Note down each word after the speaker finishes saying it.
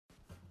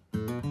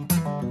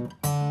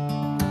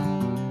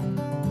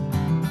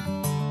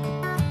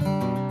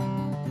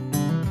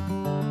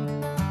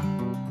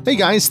Hey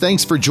guys,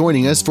 thanks for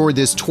joining us for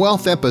this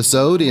 12th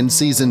episode in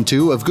Season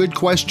 2 of Good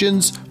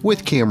Questions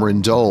with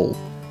Cameron Dole.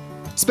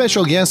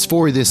 Special guests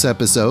for this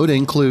episode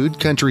include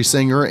country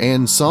singer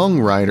and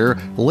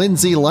songwriter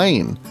Lindsey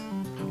Lane.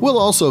 We'll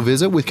also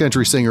visit with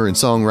country singer and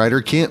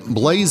songwriter Kent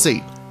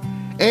Blazy.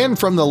 And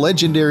from the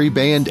legendary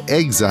band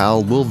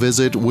EXILE, we'll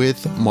visit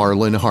with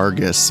Marlon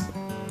Hargis.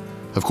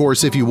 Of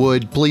course, if you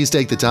would, please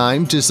take the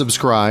time to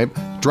subscribe,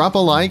 drop a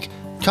like,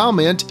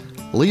 comment,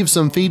 leave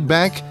some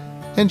feedback,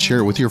 and share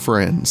it with your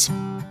friends.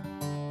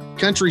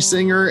 Country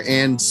singer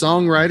and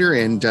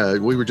songwriter,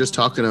 and we were just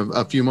talking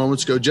a few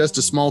moments ago, just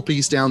a small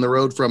piece down the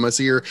road from us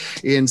here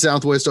in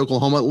Southwest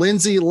Oklahoma,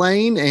 Lindsey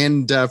Lane.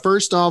 And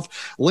first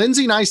off,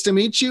 Lindsey, nice to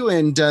meet you,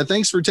 and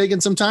thanks for taking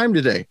some time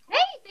today. Hey,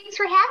 thanks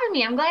for having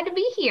me. I'm glad to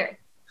be here.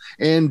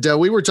 And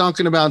we were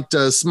talking about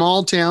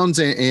small towns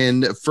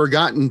and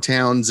forgotten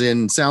towns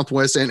in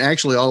Southwest and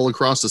actually all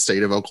across the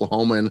state of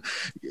Oklahoma. And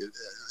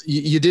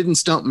you didn't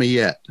stump me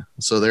yet.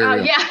 So there. Oh,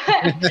 yeah.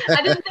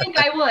 I didn't think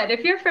I would.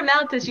 If you're from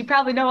Altus, you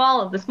probably know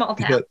all of the small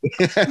towns.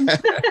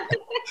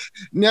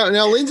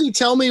 Now, Lindsey,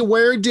 tell me,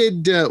 where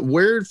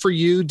for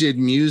you did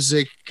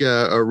music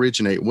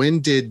originate? When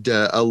did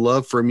a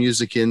love for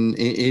music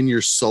in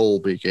your soul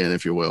begin,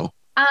 if you will?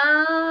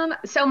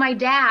 So my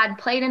dad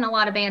played in a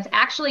lot of bands,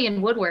 actually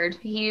in Woodward.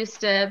 He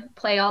used to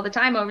play all the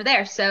time over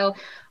there. So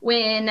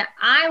when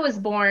I was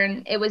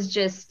born, it was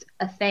just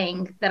a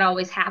thing that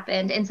always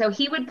happened. And so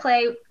he would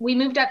play. We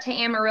moved up to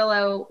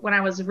Amarillo when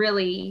I was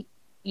really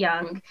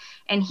young,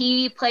 and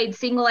he played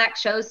single act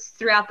shows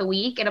throughout the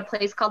week at a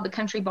place called the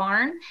Country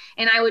Barn,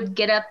 and I would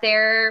get up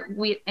there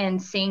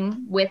and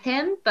sing with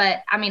him.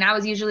 But I mean, I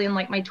was usually in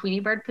like my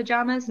Tweety Bird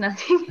pajamas,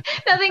 nothing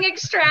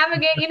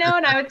extravagant,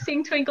 and I would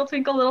sing Twinkle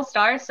Twinkle Little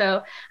Star.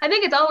 So I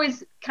think it's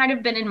always kind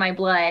of been in my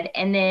blood.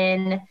 And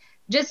then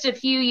just a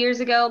few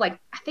years ago, like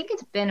I think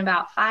it's been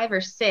about 5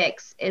 or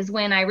 6, is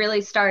when I really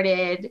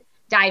started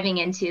diving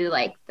into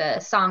like the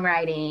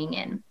songwriting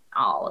and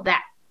all of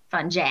that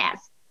fun jazz.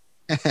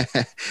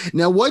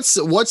 Now, what's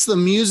the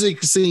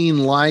music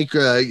scene like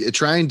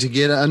trying to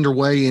get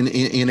underway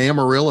in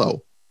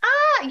Amarillo?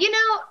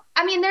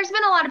 I mean, there's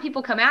been a lot of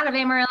people come out of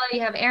Amarillo.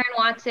 You have Aaron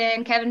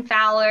Watson, Kevin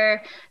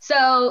Fowler.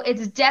 So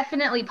it's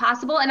definitely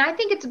possible. And I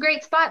think it's a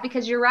great spot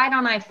because you're right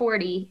on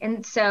I-40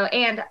 and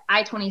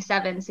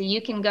I-27. So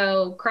you can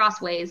go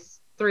crossways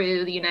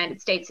through the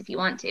United States if you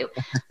want to.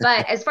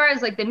 But as far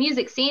as like the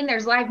music scene,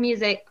 there's live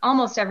music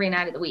almost every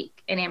night of the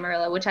week in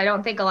Amarillo, which I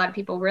don't think a lot of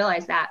people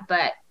realize that,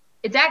 but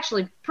it's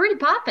actually pretty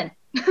poppin'.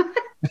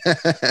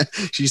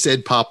 She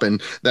said poppin'.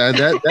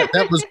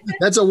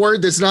 That's a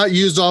word that's not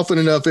used often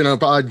enough in a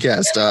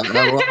podcast. I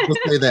will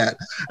say that.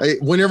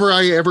 Whenever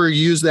I ever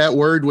use that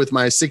word with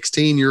my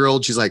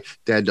 16-year-old, she's like,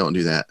 "Dad, don't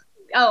do that."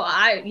 Oh,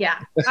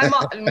 I'm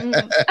all,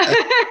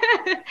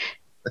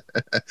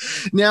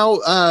 Now,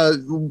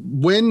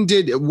 where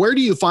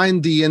do you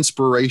find the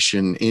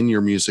inspiration in your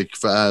music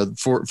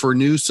for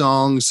new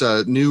songs,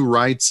 new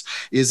writes?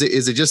 Is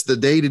it just the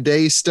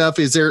day-to-day stuff?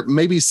 Is there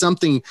maybe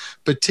something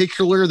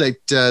particular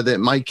that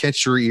might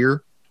catch your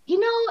ear?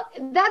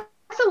 I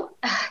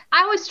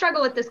always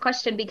struggle with this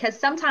question because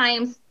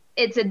sometimes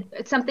it's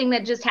something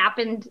that just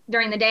happened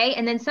during the day,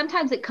 and then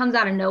sometimes it comes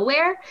out of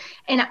nowhere.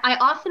 And I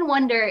often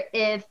wonder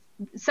if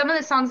some of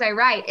the songs I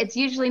write, it's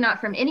usually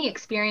not from any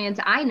experience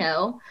I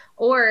know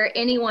or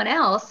anyone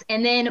else.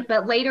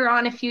 But later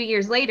on, a few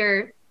years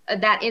later,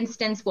 that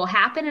instance will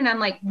happen. And I'm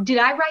like, did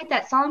I write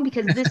that song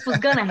because this was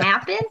going to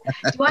happen?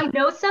 Do I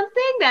know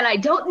something that I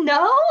don't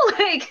know?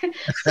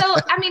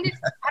 I mean,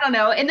 I don't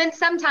know. And then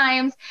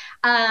sometimes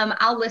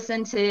I'll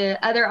listen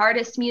to other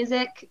artists'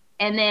 music,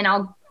 and then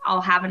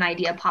I'll have an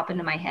idea pop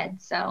into my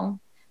head. So,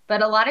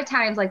 but a lot of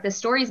times, like the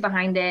stories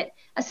behind it,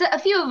 a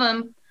few of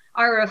them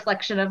are a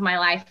reflection of my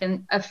life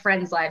and of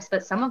friends' lives,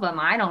 but some of them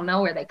I don't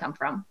know where they come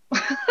from.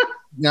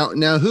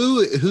 Now, who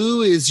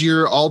is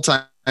your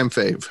all-time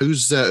fave?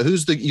 Who's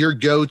your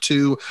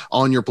go-to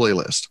on your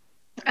playlist?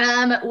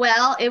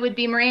 Well, it would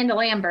be Miranda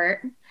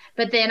Lambert,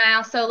 but then I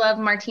also love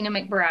Martina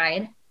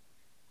McBride.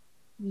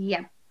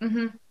 Yeah.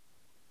 Mm-hmm.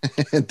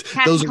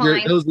 Those are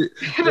great.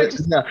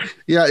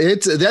 Yeah.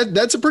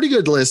 That's a pretty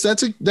good list.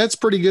 That's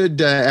pretty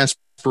good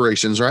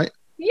aspirations, right?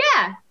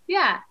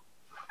 Yeah.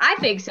 I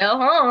think so.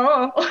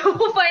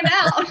 We'll find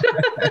out.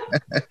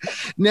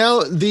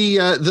 Now,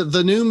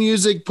 the new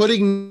music,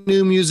 putting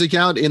new music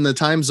out in the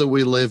times that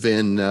we live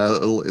in,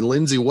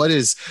 Lindsey, what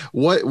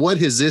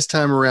has this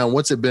time around?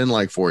 What's it been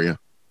like for you?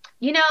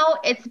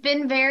 It's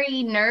been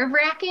very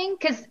nerve-wracking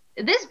because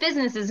this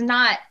business is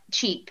not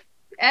cheap.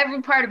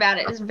 Every part about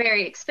it is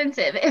very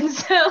expensive, and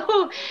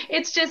so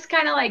it's just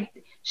kind of like,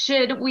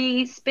 should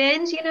we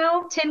spend,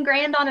 10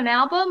 grand on an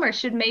album, or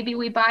should maybe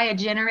we buy a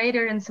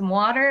generator and some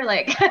water?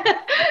 Like,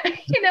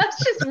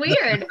 it's just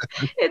weird.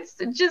 It's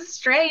just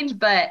strange,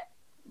 but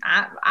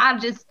I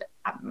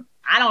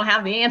don't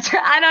have the answer.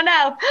 I don't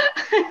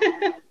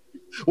know.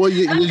 Well,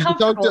 you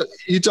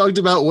talked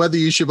about whether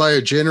you should buy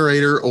a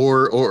generator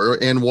or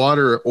and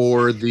water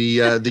or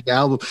the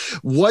album.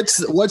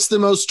 What's the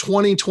most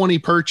 2020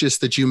 purchase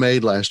that you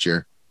made last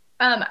year?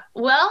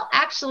 Well,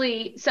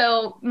 actually,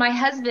 so my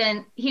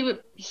husband, he was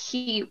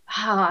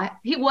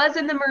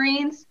in the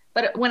Marines,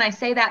 but when I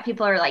say that,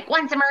 people are like,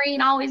 once a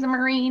Marine, always a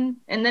Marine.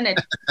 And then I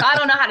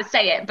don't know how to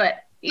say it,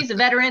 but he's a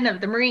veteran of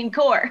the Marine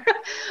Corps.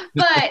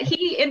 But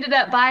he ended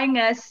up buying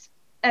us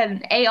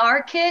an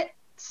AR kit.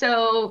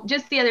 So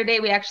just the other day,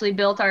 we actually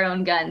built our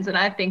own guns. And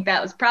I think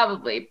that was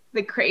probably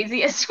the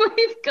craziest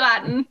we've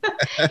gotten.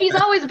 He's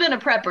always been a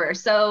prepper.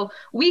 So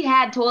we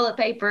had toilet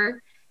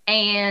paper.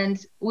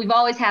 And we've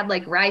always had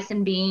like rice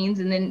and beans.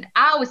 And then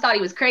I always thought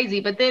he was crazy.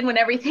 But then when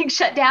everything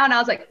shut down, I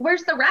was like,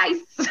 where's the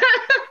rice?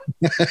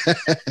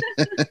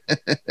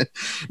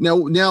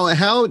 Now,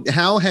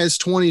 how has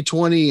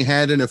 2020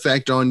 had an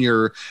effect on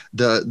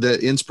the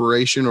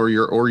inspiration or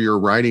your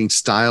writing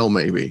style,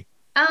 maybe?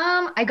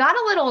 I got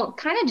a little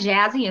kind of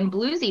jazzy and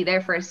bluesy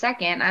there for a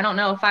second. I don't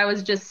know if I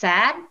was just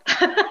sad.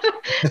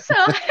 So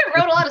I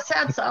wrote a lot of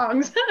sad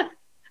songs.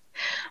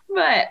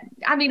 But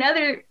I mean,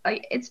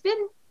 it's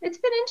been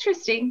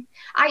interesting.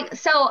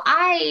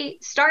 I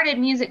started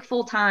music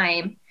full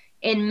time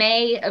in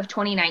May of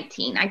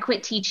 2019. I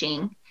quit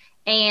teaching.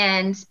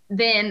 And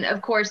then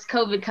of course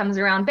COVID comes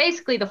around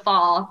basically the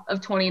fall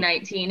of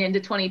 2019 into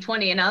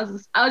 2020. And I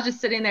was just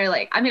sitting there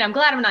like, I mean, I'm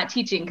glad I'm not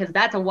teaching because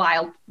that's a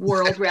wild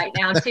world right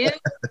now too.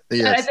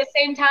 Yes. But at the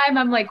same time,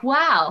 I'm like,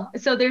 wow.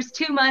 So there's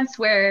 2 months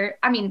where,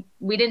 I mean,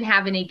 we didn't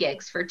have any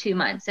gigs for 2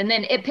 months and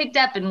then it picked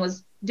up and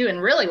was doing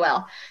really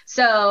well.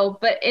 So,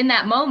 but in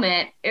that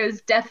moment, it was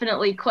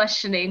definitely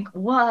questioning,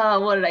 whoa,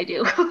 what did I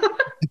do?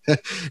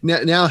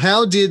 Now,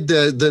 how did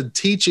the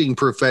teaching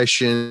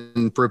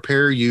profession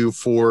prepare you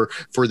for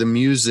the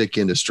music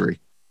industry?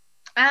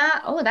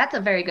 That's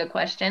a very good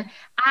question.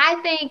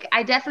 I think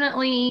I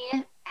definitely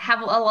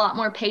have a lot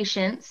more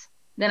patience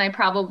than I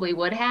probably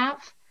would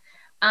have.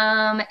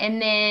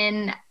 And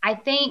then I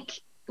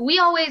think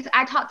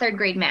I taught third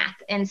grade math.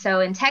 And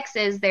so in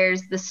Texas,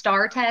 there's the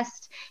STAR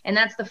test. And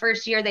that's the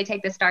first year they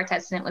take the STAR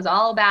test. And it was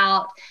all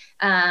about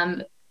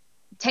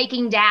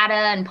taking data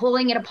and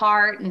pulling it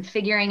apart and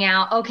figuring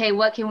out, okay,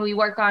 what can we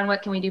work on?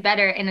 What can we do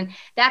better? And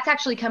that's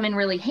actually come in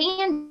really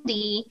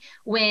handy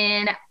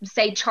when,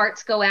 say,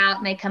 charts go out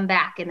and they come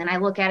back. And then I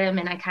look at them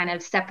and I kind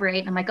of separate.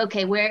 And I'm like,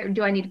 okay, where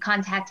do I need to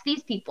contact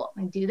these people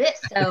and do this?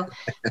 So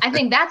I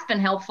think that's been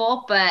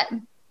helpful. But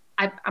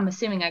I'm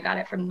assuming I got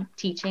it from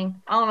teaching.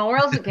 I don't know where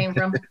else it came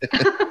from.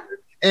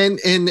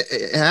 and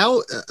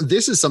how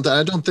this is something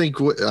I don't think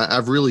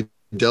I've really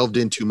delved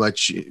into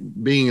much,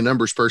 being a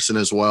numbers person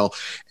as well.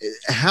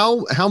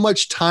 How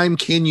much time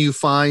can you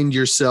find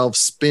yourself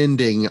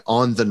spending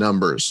on the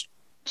numbers?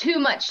 Too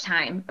much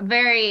time,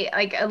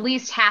 like at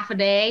least half a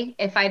day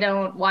if I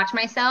don't watch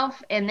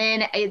myself. And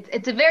then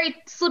it's a very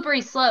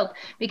slippery slope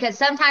because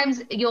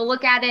sometimes you'll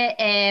look at it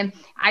and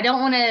I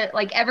don't want to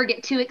like ever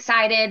get too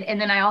excited. And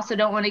then I also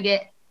don't want to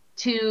get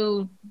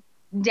too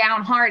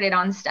downhearted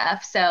on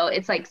stuff. So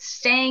it's like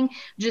staying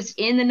just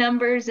in the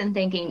numbers and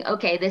thinking,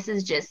 okay, this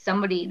is just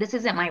this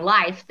isn't my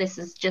life. This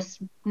is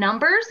just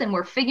numbers and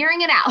we're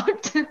figuring it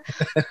out.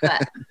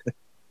 But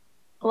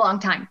a long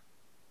time.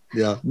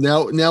 Yeah.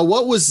 Now,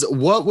 what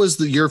was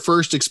your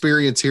first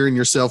experience hearing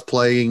yourself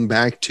playing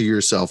back to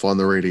yourself on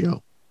the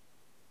radio?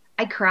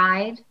 I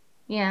cried.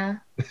 Yeah.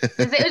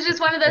 'Cause it was just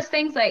one of those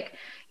things like,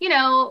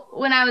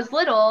 when I was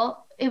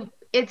little,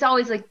 it's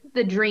always like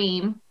the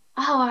dream.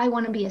 Oh, I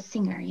want to be a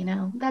singer,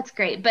 that's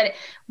great. But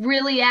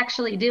really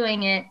actually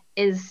doing it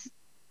it's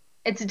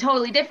a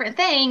totally different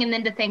thing. And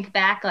then to think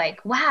back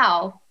like,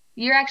 wow,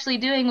 you're actually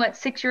doing what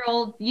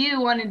 6-year-old you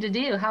wanted to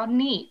do. How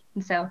neat.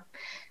 And so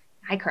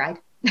I cried.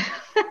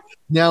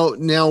 Now,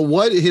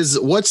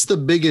 what's the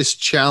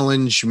biggest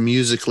challenge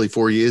musically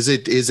for you? Is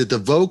it the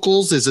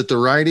vocals? Is it the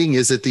writing?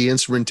 Is it the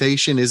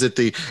instrumentation? Is it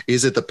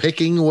the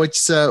picking? What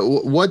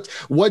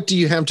do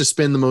you have to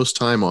spend the most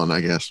time on,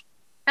 I guess?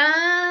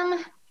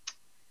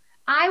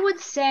 I would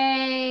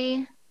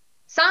say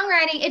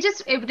songwriting.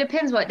 It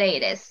depends what day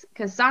it is,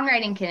 because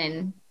songwriting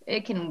can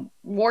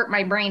warp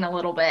my brain a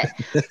little bit.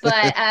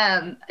 But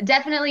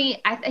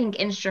definitely, I think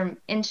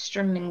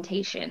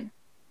instrumentation.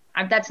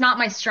 That's not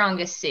my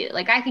strongest suit.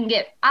 Like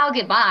I'll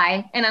get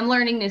by, and I'm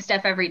learning new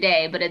stuff every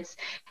day. But it's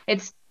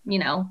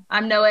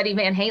I'm no Eddie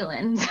Van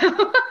Halen.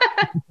 So.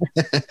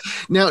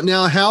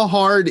 Now, how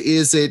hard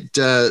is it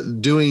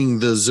doing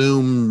the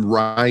Zoom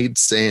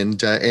rights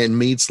and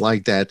meets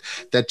like that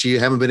you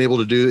haven't been able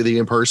to do the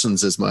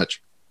in-persons as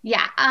much?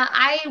 Yeah,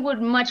 I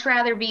would much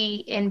rather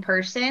be in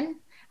person.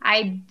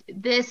 It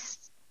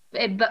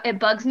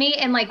bugs me,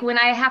 and like when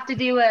I have to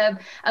do a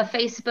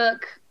Facebook.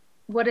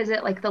 What is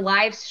it, like the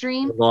live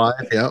stream? Live,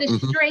 yeah.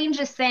 It's the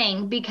strangest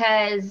thing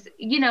because,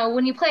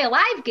 when you play a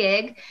live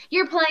gig,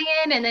 you're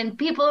playing and then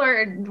people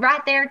are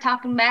right there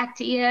talking back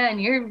to you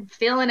and you're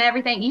feeling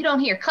everything. You don't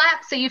hear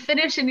claps, so you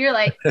finish and you're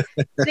like,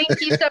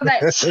 thank you so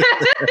much.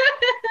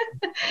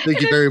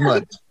 Thank you very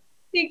much.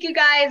 Thank you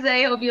guys.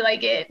 I hope you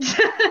like it.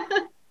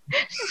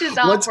 It's just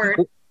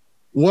awkward.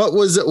 What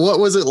was it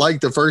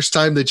like the first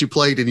time that you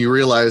played and you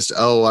realized,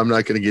 oh, I'm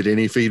not going to get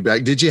any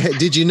feedback? Did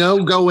you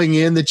know going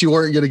in that you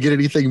weren't going to get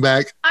anything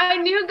back? I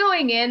knew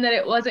going in that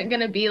it wasn't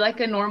going to be like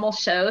a normal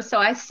show. So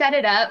I set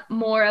it up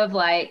more of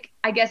like,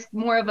 I guess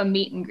more of a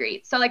meet and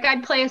greet. So like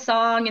I'd play a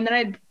song and then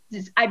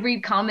I'd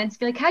read comments,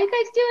 be like, how you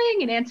guys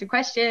doing? And answer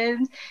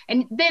questions.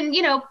 And then,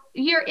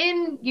 you're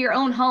in your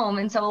own home.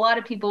 And so a lot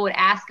of people would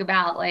ask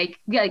about like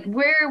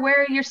where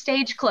are your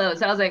stage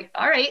clothes? I was like,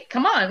 all right,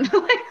 come on.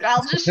 Like,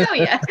 I'll just show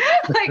you.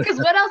 Like, cause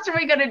what else are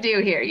we going to do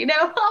here?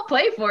 I'll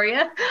play for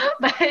you,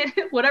 but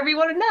whatever you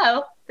want to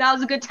know, that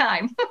was a good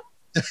time.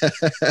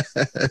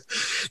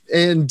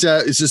 And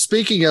so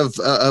speaking of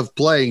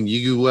playing, do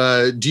you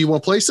want to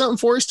play something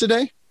for us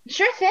today?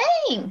 Sure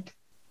thing.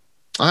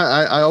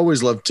 I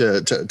always love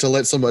to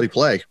let somebody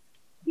play.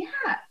 Yeah,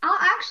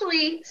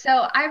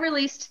 so I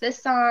released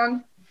this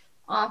song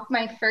off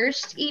my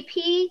first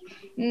EP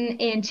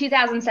in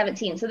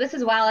 2017. So this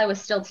is while I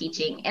was still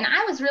teaching. And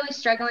I was really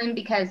struggling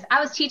because I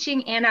was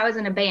teaching and I was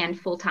in a band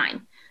full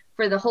time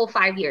for the whole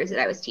 5 years that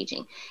I was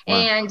teaching. Wow.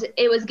 And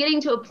it was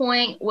getting to a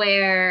point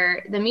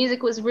where the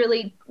music was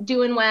really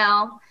doing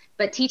well,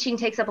 but teaching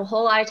takes up a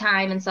whole lot of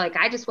time. And so like,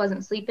 I just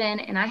wasn't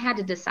sleeping and I had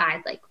to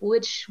decide like,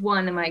 which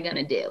one am I going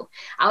to do?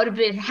 I would have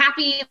been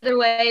happy either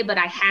way, but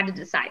I had to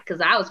decide because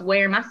I was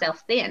wearing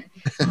myself thin.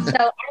 So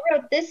I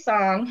wrote this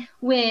song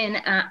when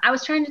I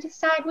was trying to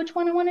decide which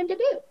one I wanted to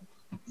do.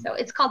 So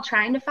it's called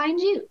Trying to Find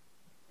You.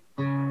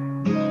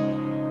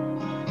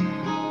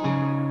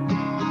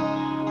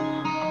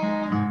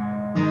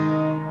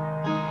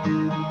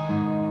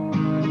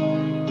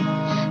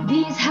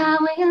 These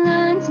highway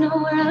lines know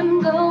where I'm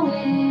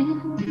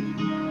going.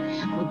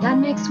 Well, that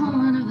makes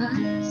one of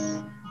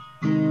us.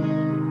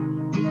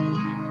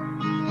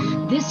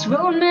 This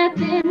road map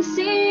in the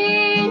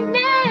sea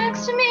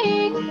next to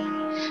me,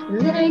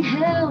 well, it ain't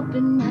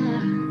helping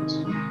much.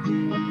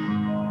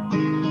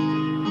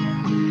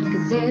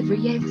 'Cause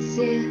every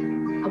exit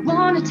I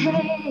wanna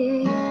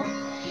take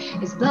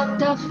is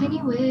blocked off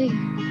anyway.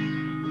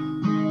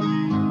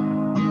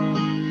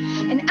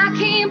 And I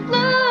keep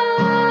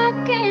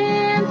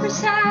looking for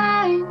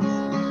signs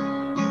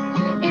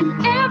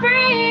in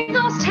every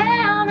ghost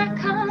town I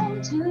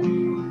come to.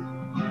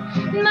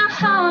 My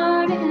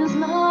heart is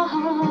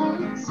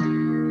lost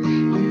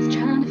and it's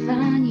trying to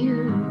find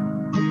you.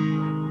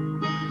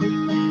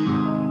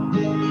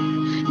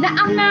 Now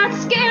I'm not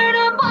scared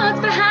of what's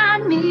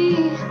behind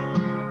me,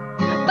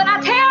 but I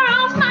tear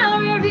off my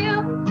rear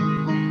view.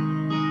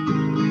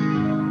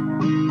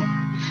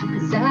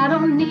 'Cause I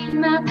don't need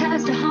my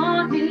past to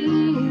haunt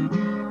me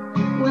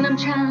when I'm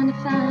trying to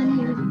find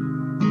you.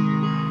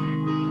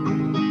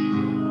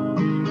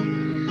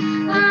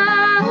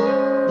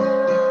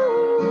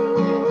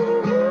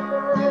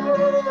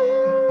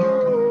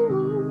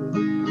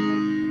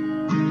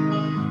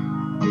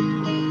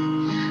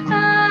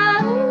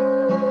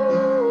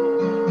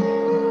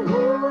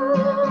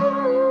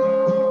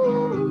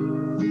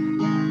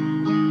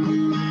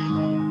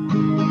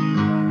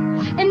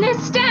 And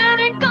this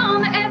static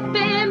on the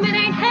FM, it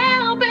ain't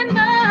helping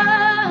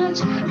much,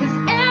 'cause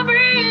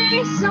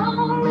every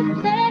song that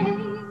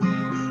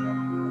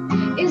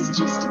plays is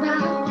just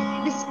about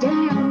this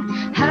damn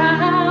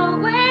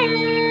highway.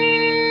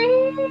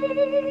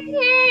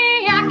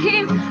 I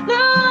keep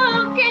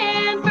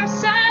looking for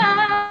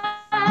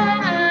signs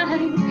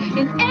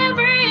in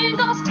every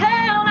ghost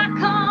town I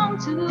come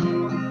to,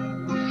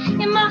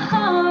 and my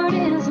heart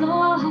is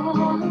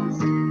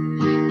lost,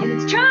 and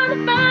it's trying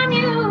to find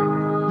you.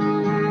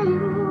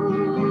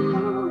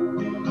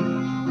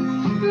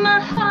 My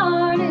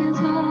heart is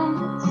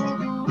lost,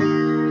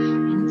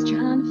 and it's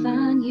trying to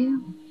find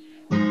you.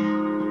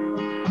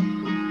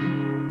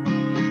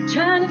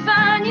 Trying to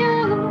find you.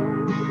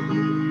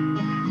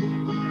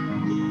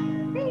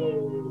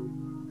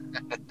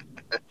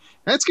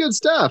 That's good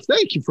stuff.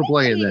 Thank you for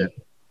playing that.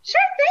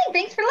 Sure thing.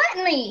 Thanks for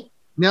letting me.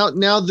 Now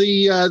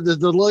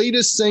the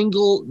latest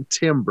single,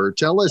 Timber.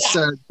 Tell us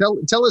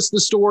tell us the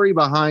story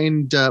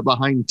behind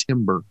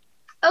Timber.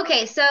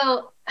 Okay,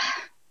 so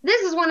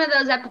this is one of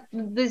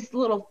these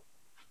little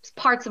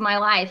parts of my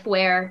life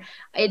where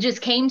it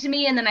just came to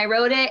me and then I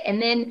wrote it,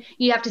 and then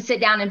you have to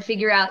sit down and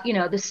figure out,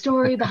 the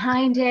story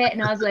behind it.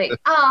 And I was like,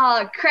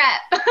 oh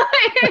crap.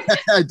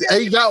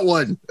 I got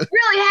one.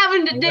 Really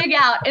having to dig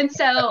out. And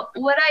so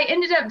what I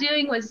ended up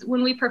doing was,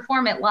 when we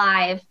perform it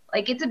live,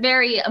 like, it's a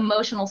very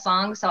emotional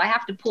song. So I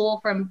have to pull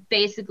from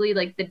basically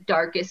like the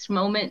darkest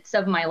moments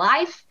of my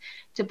life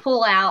to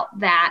pull out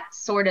that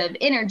sort of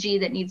energy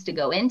that needs to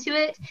go into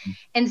it.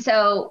 And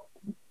so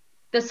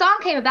the song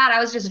came about, I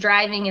was just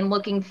driving and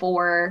looking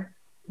for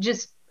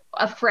just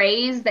a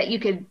phrase that you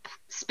could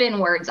spin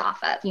words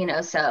off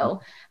of, so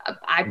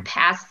I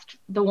passed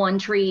the one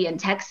tree in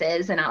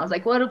Texas and I was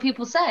like, what do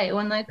people say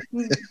when they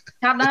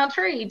have that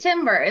tree?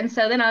 Timber. And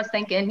so then I was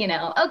thinking,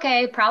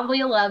 okay,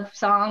 probably a love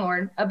song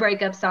or a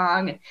breakup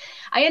song. And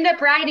I end up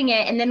writing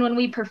it. And then when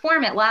we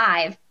perform it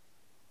live,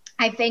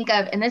 I think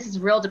of, and this is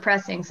real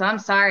depressing, so I'm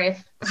sorry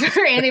if,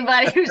 for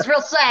anybody who's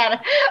real sad,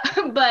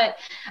 but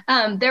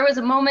there was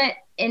a moment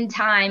in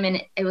time,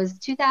 and it was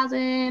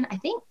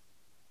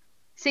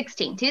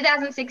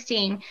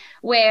 2016,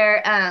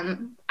 where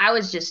I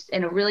was just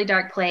in a really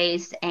dark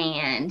place,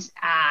 and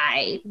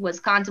I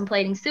was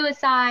contemplating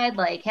suicide,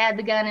 like had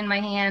the gun in my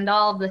hand,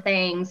 all of the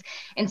things.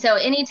 And so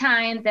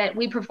anytime that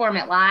we perform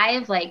it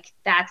live, like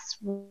that's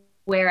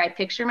where I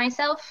picture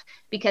myself,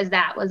 because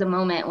that was a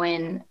moment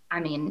when, I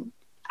mean,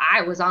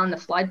 I was on the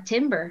floor.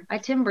 I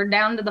timbered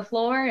down to the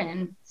floor.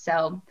 And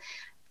so,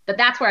 but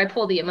that's where I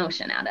pull the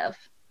emotion out of.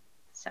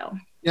 So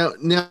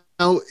now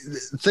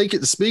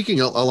speaking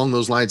along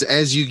those lines,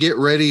 as you get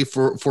ready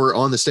for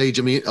on the stage,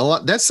 I mean,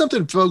 that's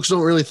something folks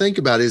don't really think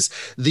about, is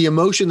the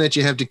emotion that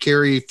you have to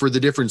carry for the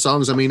different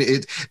songs. I mean,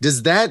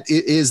 is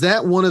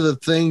that one of the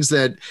things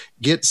that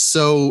gets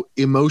so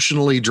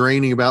emotionally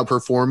draining about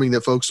performing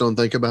that folks don't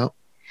think about?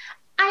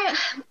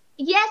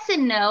 Yes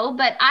and no,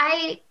 but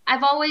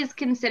I've always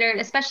considered,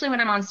 especially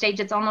when I'm on stage,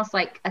 it's almost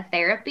like a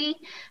therapy,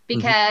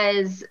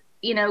 because,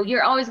 you know,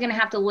 you're always going to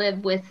have to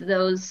live with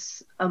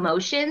those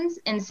emotions.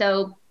 And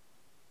so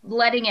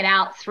letting it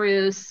out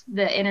through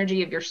the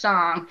energy of your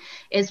song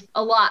is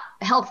a lot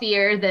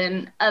healthier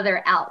than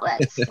other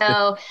outlets.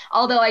 So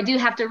although I do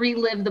have to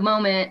relive the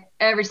moment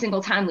every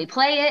single time we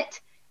play it,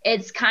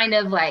 it's kind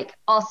of like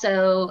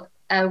also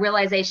a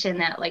realization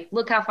that, like,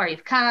 look how far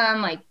you've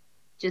come, like,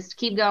 just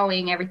keep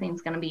going.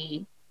 Everything's going to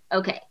be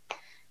okay.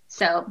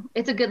 So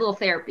it's a good little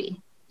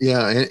therapy.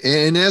 Yeah.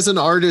 And as an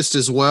artist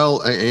as well,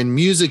 and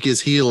music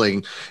is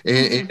healing,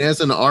 and as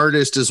an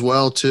artist as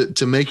well,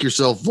 to make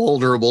yourself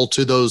vulnerable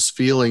to those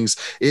feelings,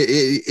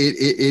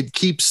 it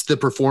keeps the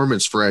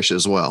performance fresh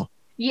as well.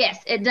 Yes,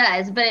 it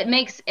does. But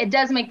it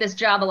does make this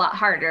job a lot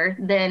harder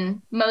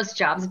than most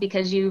jobs,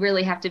 because you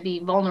really have to be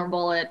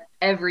vulnerable at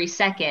every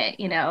second,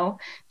 you know,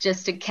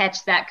 just to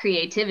catch that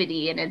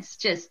creativity. And it's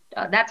just,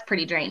 that's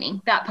pretty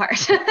draining, that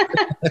part.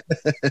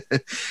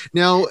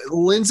 Now,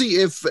 Lindsey,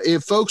 if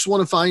folks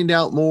want to find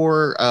out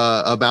more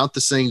about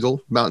the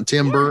single, about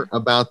Timber,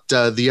 about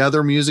the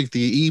other music,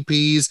 the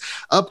EPs,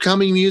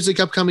 upcoming music,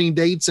 upcoming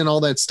dates, and all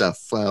that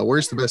stuff,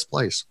 where's the best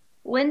place?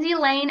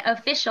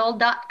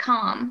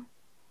 LindseyLaneOfficial.com.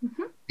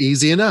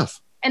 Easy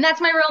enough. And that's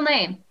my real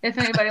name, if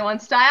anybody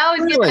wants to. I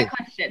always get that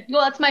question.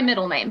 Well, it's my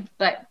middle name,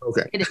 but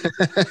it is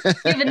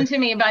given to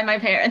me by my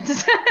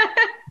parents.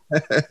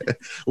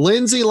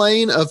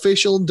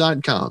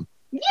 LindseyLaneOfficial.com.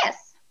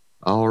 Yes.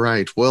 All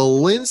right.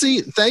 Well,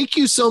 Lindsey, thank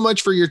you so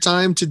much for your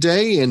time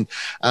today, and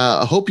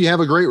I hope you have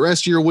a great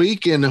rest of your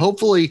week, and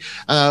hopefully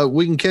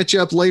we can catch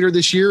up later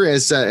this year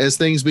as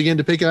things begin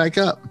to pick back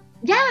up.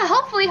 Yeah,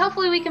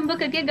 hopefully we can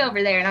book a gig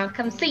over there and I'll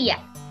come see ya.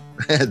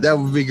 That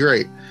would be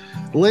great.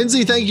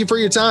 Lindsey, thank you for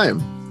your time.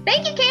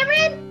 Thank you,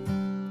 Cameron.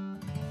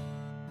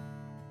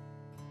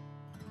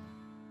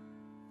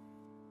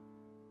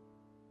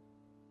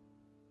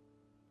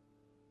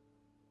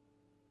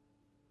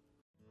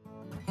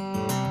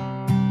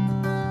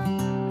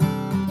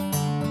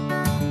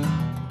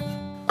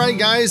 All right,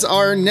 guys,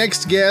 our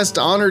next guest,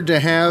 honored to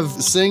have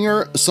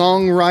singer,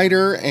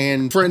 songwriter,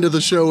 and friend of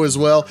the show as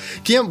well,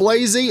 Kent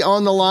Blazy,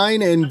 on the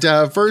line. And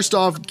first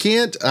off,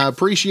 Kent, I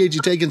appreciate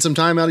you taking some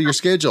time out of your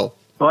schedule.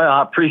 Well,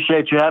 I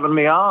appreciate you having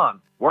me on.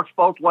 Works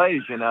both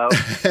ways, you know.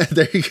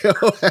 There you go.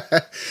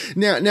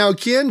 Now,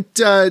 Kent,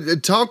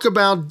 talk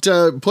about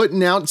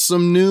putting out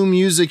some new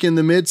music in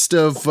the midst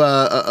of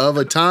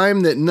a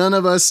time that none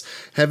of us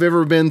have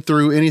ever been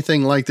through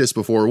anything like this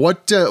before.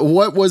 What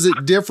was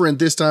it different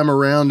this time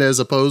around as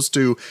opposed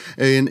to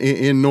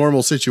in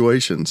normal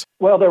situations?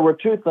 Well, there were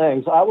two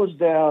things. I was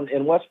down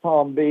in West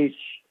Palm Beach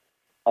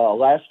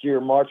last year,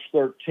 March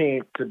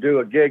 13th, to do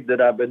a gig that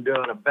I've been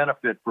doing, a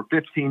benefit for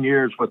 15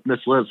 years with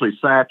Miss Leslie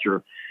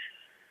Satcher.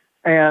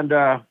 And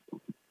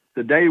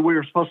the day we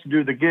were supposed to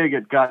do the gig,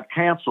 it got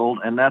canceled,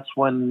 and that's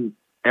when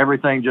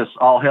everything just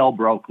all hell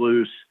broke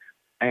loose.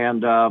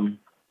 And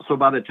so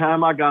by the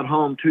time I got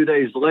home 2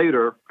 days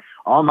later,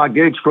 all my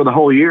gigs for the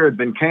whole year had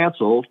been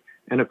canceled.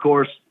 And of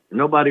course,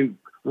 nobody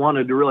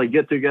wanted to really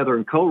get together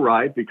and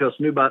co-write because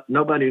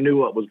nobody knew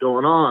what was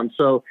going on.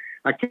 So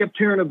I kept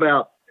hearing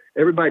about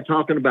everybody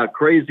talking about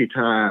crazy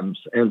times.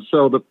 And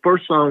so the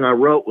first song I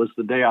wrote was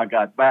the day I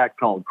got back,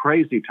 called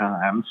Crazy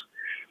Times.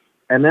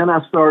 And then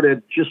I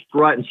started just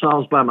writing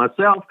songs by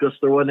myself because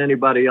there wasn't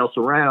anybody else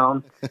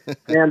around.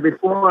 And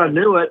before I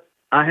knew it,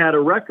 I had a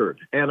record.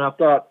 And I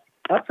thought,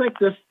 I think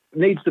this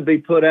needs to be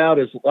put out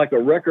as like a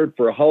record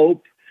for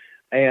hope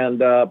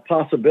and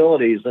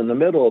possibilities in the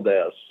middle of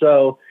this.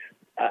 So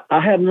I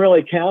hadn't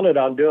really counted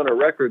on doing a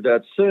record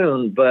that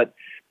soon, but,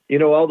 you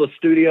know, all the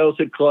studios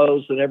had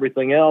closed and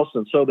everything else.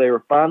 And so they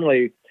were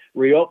finally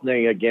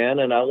reopening again.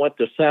 And I went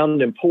to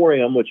Sound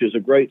Emporium, which is a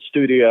great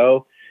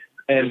studio,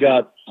 and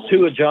got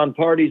two of John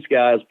Party's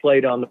guys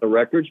played on the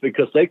records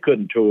because they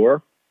couldn't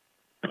tour,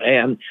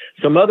 and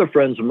some other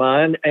friends of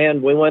mine.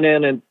 And we went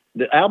in, and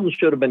the album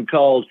should have been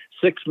called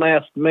Six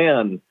Masked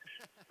Men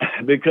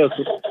because,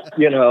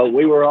 you know,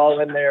 we were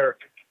all in there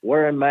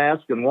wearing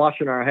masks and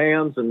washing our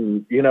hands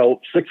and, you know,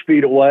 6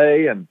 feet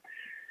away. And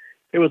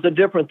it was a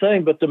different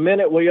thing. But the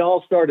minute we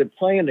all started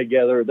playing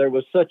together, there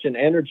was such an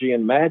energy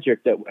and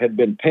magic that had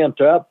been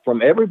pent up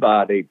from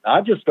everybody.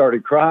 I just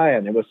started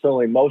crying. It was so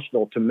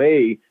emotional to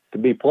me to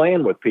be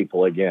playing with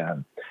people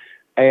again.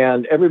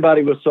 And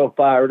everybody was so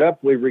fired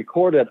up. We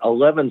recorded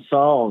 11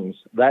 songs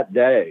that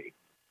day,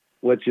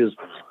 which is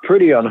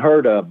pretty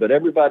unheard of. But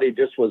everybody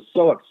just was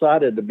so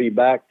excited to be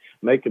back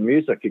making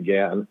music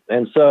again.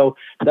 And so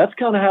that's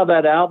kind of how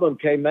that album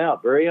came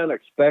out. Very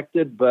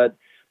unexpected, but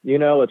you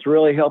know, it's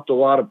really helped a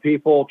lot of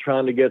people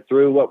trying to get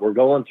through what we're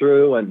going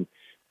through and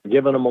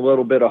giving them a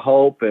little bit of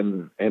hope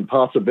and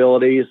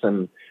possibilities.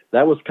 And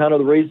that was kind of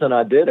the reason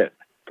I did it,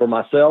 for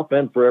myself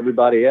and for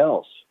everybody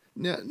else.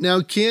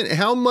 Now, Kent,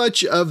 how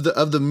much of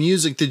the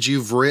music that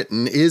you've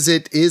written is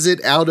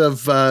it out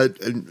of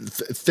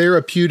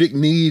therapeutic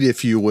need,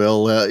 if you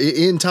will,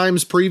 in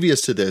times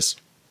previous to this?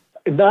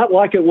 Not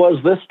like it was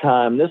this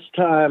time. This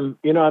time,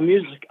 you know,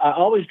 I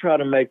always try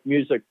to make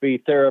music be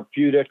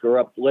therapeutic or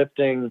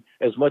uplifting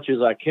as much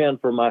as I can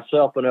for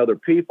myself and other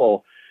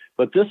people.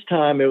 But this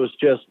time it was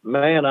just,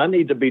 man, I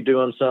need to be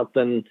doing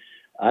something.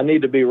 I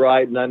need to be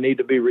writing. I need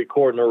to be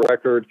recording a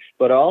record.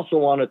 But I also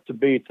want it to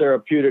be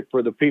therapeutic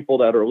for the people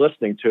that are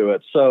listening to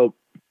it. So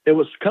it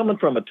was coming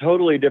from a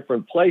totally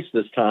different place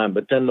this time,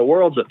 but then the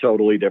world's a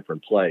totally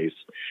different place.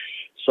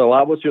 So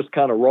I was just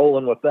kind of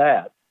rolling with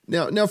that.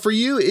 Now, for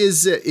you,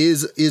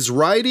 is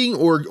writing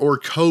or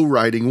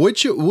co-writing,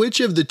 which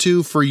of the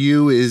two for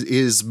you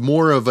is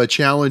more of a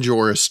challenge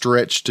or a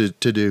stretch to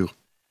do?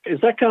 Is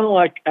that kind of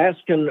like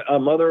asking a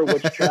mother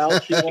which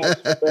child she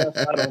wants the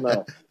best? I don't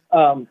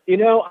know. You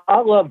know,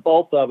 I love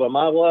both of them.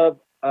 I love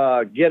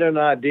getting an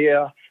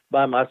idea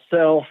by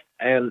myself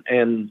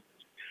and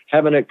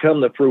having it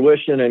come to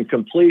fruition and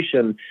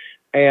completion.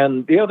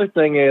 And the other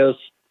thing is,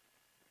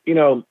 you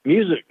know,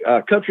 music,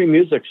 country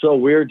music's so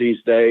weird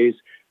these days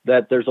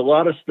that there's a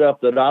lot of stuff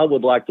that I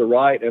would like to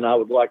write and I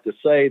would like to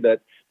say that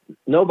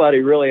nobody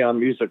really on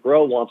Music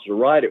Row wants to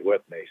write it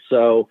with me.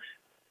 So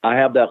I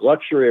have that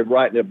luxury of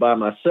writing it by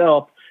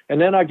myself.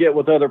 And then I get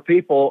with other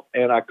people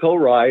and I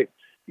co-write,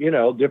 you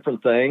know,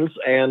 different things.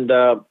 And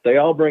they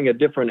all bring a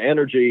different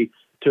energy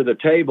to the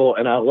table.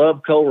 And I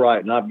love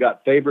co-writing. I've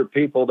got favorite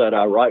people that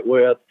I write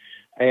with.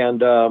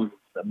 And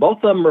both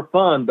of them are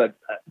fun. But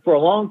for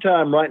a long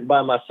time, writing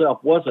by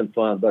myself wasn't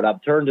fun. But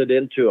I've turned it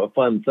into a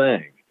fun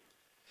thing.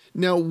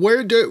 Now,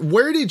 where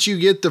did you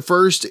get the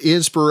first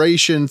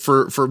inspiration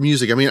for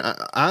music? I mean,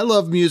 I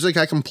love music.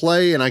 I can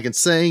play and I can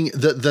sing.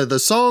 The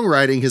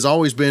songwriting has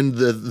always been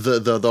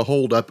the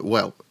hold up.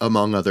 Well,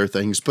 among other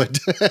things, but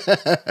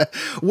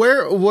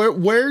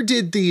where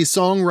did the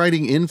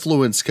songwriting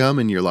influence come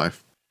in your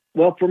life?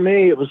 Well, for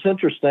me, it was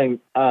interesting.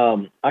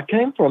 I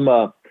came from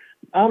I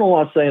don't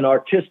want to say an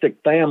artistic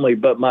family,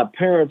 but my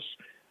parents,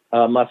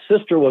 my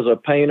sister was a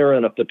painter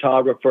and a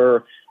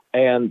photographer.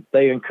 And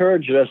they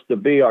encouraged us to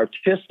be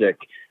artistic.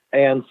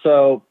 And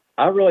so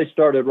I really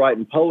started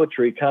writing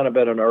poetry kind of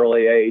at an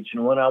early age.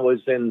 And when I was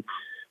in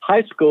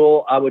high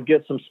school, I would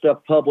get some stuff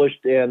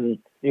published in,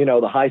 you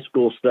know, the high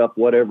school stuff,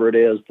 whatever it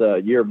is,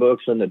 the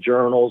yearbooks and the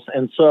journals.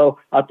 And so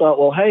I thought,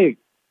 well, hey,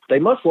 they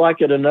must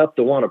like it enough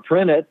to want to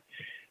print it.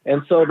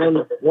 And so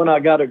then when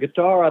I got a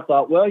guitar, I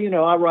thought, well, you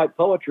know, I write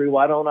poetry.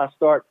 Why don't I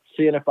start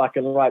seeing if I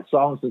can write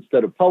songs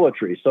instead of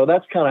poetry? So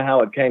that's kind of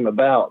how it came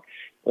about.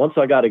 Once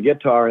I got a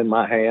guitar in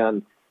my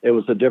hand, it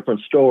was a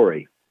different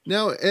story.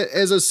 Now,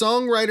 as a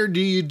songwriter, do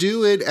you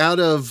do it out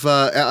of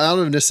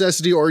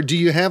necessity, or do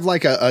you have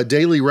like a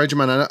daily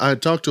regimen? I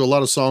talk to a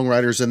lot of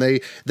songwriters, and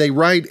they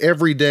write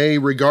every day,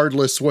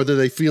 regardless whether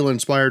they feel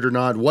inspired or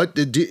not.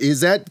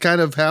 Is that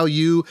kind of how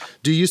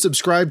do you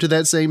subscribe to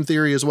that same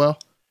theory as well?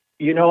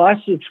 You know,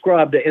 I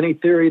subscribe to any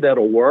theory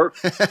that'll work.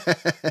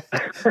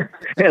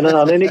 And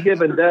on any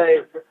given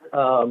day,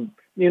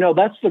 you know,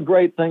 that's the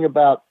great thing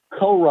about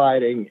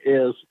co-writing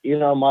is, you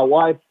know, my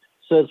wife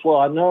says, well,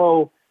 I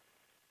know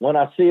when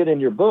I see it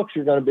in your books,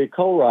 you're going to be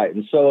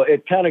co-writing. So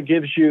it kind of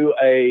gives you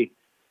a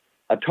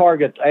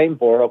target to aim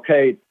for.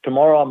 Okay,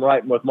 tomorrow I'm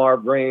writing with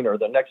Marv Green, or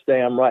the next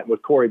day I'm writing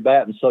with Corey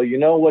Batten. So you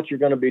know what you're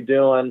going to be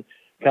doing,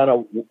 kind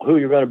of who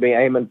you're going to be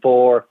aiming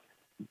for.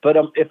 But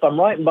if I'm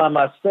writing by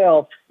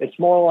myself, it's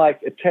more like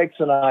it takes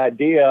an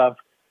idea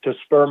to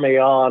spur me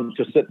on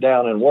to sit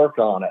down and work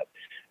on it.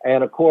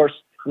 And of course,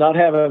 not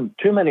having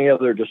too many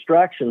other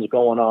distractions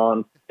going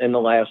on in the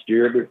last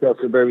year because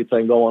of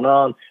everything going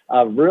on,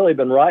 I've really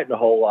been writing a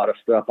whole lot of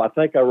stuff. I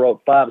think I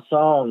wrote 5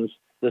 songs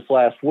this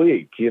last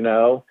week, you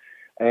know,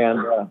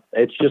 and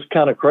it's just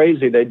kind of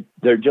crazy.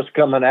 They're just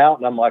coming out,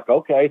 and I'm like,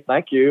 okay,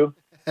 thank you.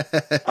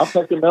 I'll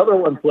take another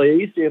one,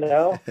 please, you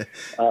know.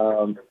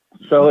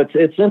 So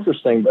it's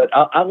interesting, but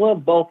I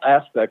love both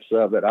aspects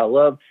of it. I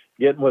love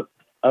getting with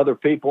other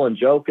people and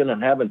joking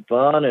and having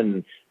fun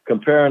and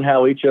comparing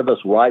how each of us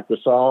write the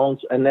songs.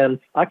 And then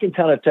I can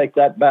kind of take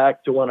that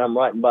back to when I'm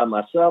writing by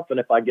myself. And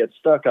if I get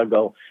stuck, I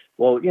go,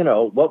 well, you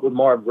know, what would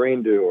Marv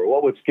Green do? Or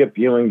what would Skip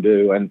Ewing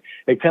do? And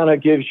it kind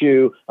of gives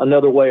you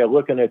another way of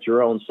looking at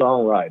your own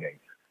songwriting.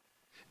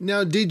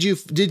 Now, did you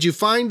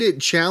find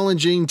it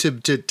challenging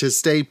to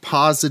stay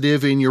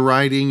positive in your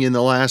writing in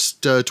the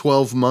last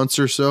 12 months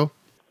or so?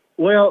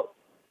 Well,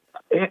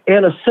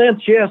 in a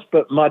sense, yes,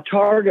 but my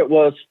target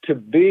was to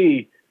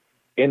be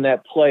in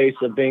that place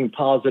of being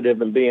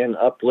positive and being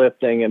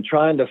uplifting and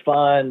trying to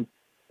find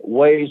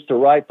ways to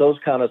write those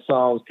kind of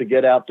songs to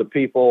get out to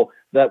people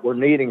that were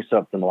needing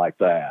something like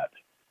that.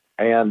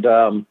 And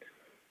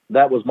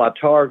that was my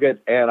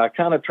target. And I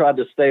kind of tried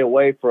to stay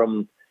away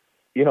from,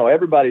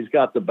 everybody's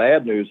got the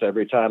bad news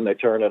every time they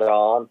turn it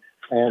on.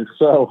 And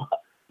so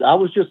I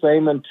was just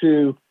aiming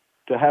to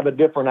have a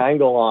different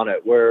angle on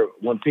it, where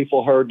when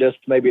people heard this,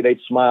 maybe they'd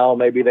smile,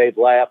 maybe they'd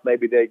laugh,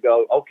 maybe they'd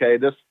go, okay,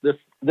 this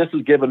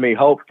is giving me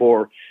hope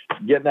for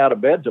getting out of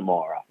bed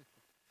tomorrow.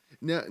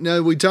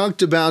 Now we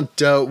talked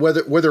about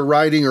whether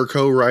writing or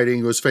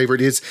co-writing was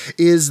favorite. Is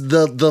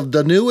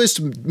the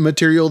newest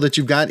material that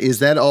you've got, is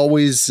that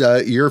always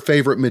your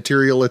favorite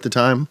material at the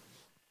time?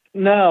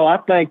 No, I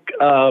think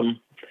I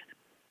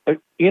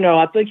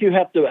think you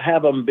have to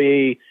have them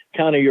be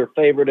kind of your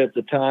favorite at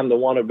the time to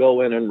want to go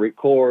in and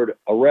record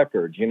a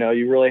record.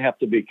 You really have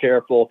to be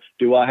careful.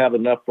 Do I have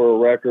enough for a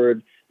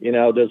record?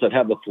 Does it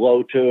have a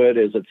flow to it?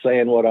 Is it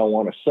saying what I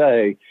want to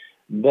say?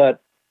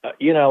 But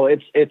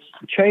it's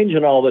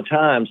changing all the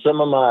time. Some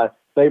of my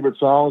favorite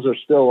songs are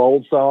still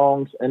old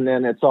songs, and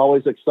then it's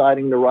always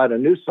exciting to write a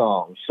new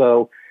song.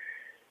 So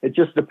it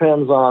just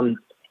depends on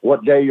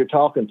what day you're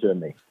talking to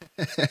me.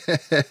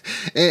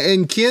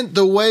 And Kent,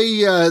 the way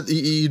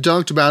you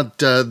talked about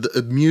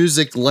the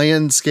music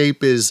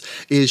landscape is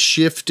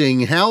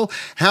shifting, how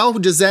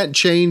does that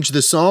change the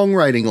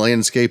songwriting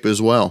landscape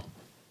as well?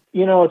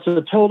 It's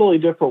a totally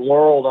different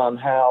world on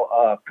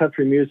how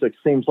country music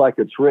seems like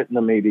it's written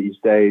to me these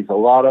days. A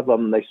lot of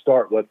them, they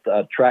start with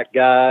track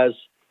guys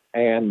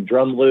and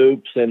drum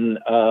loops, and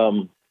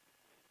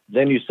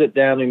then you sit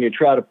down and you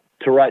try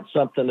to write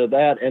something to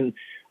that. And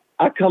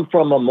I come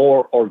from a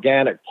more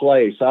organic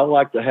place. I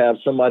like to have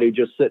somebody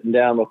just sitting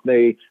down with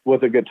me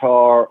with a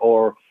guitar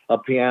or a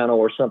piano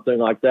or something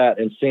like that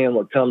and seeing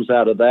what comes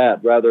out of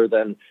that, rather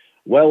than,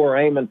 well, we're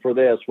aiming for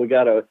this. We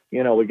got to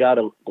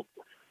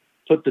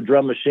put the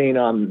drum machine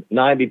on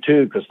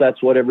 92 because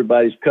that's what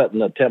everybody's cutting,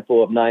 the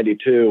tempo of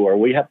 92, or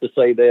we have to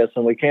say this,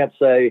 and we can't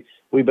say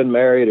we've been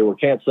married, or we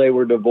can't say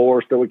we're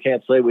divorced, or we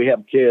can't say we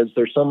have kids.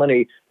 There's so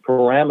many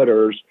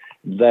parameters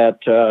that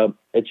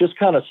it just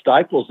kind of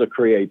stifles the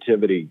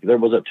creativity. There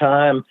was a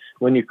time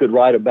when you could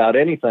write about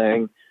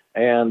anything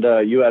and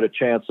you had a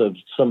chance of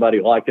somebody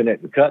liking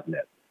it and cutting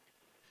it.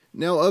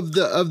 Now, of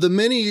the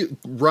many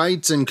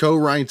writes and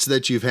co-writes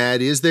that you've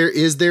had, is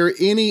there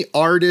any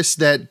artist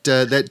that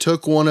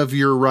took one of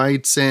your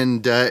writes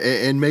and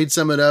made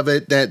something of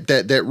it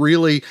that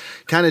really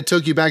kind of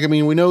took you back? I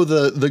mean, we know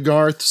the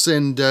Garths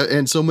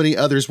and so many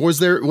others. Was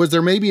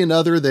there maybe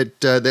another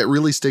that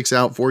really sticks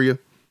out for you?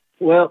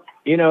 Well,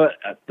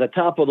 at the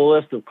top of the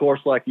list, of course,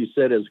 like you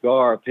said, is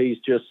Garth. He's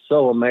just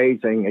so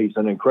amazing. He's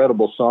an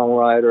incredible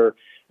songwriter,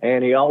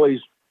 and he always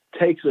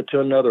takes it to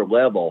another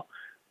level.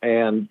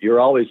 And you're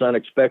always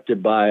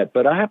unexpected by it.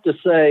 But I have to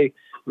say,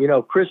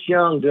 Chris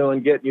Young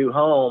doing Getting You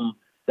Home,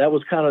 that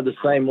was kind of the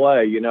same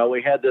way.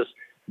 We had this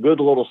good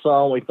little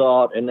song, we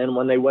thought, and then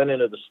when they went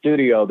into the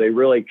studio, they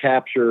really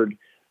captured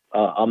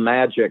a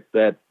magic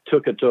that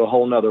took it to a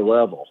whole nother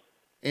level.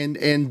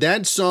 And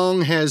that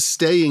song has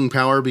staying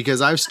power,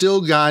 because I've still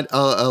got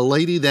a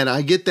lady that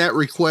I get that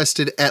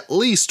requested at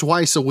least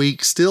twice a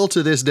week, still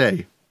to this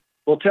day.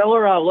 Well, tell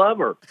her I love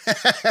her.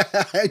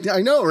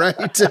 I know,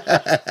 right?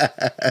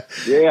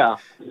 Yeah.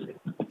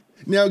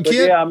 Now,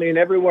 Kent, I mean,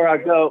 everywhere I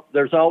go,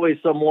 there's always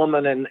some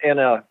woman in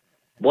a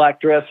black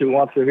dress who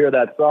wants to hear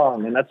that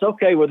song, and that's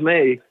okay with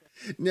me.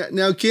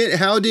 Now, Kent,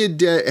 how did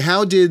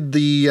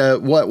the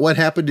what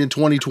happened in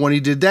 2020?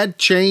 Did that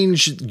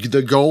change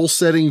the goal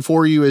setting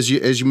for you as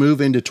you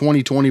move into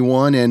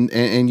 2021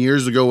 and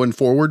years going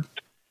forward?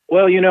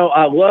 Well,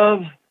 I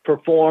love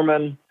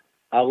performing.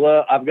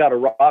 I've got a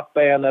rock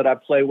band that I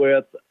play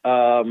with.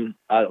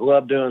 I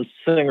love doing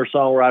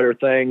singer-songwriter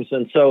things.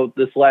 And so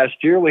this last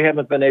year, we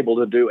haven't been able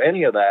to do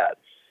any of that.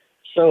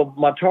 So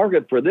my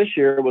target for this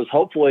year was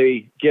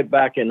hopefully get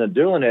back into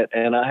doing it.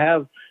 And I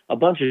have a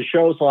bunch of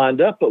shows lined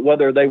up, but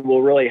whether they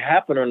will really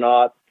happen or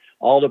not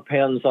all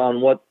depends on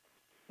what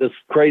this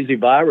crazy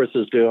virus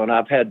is doing.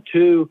 I've had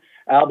 2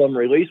 album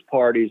release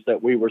parties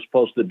that we were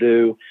supposed to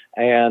do.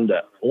 And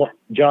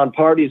John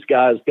Party's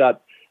guys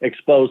got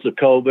exposed to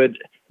COVID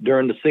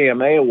during the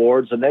CMA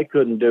Awards, and they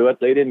couldn't do it.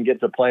 They didn't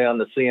get to play on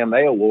the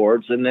CMA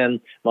Awards. And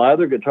then my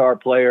other guitar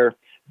player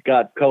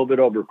got COVID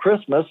over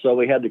Christmas, so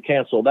we had to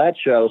cancel that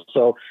show.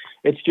 So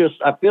it's just,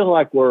 I feel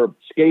like we're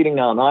skating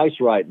on ice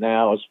right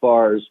now as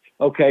far as,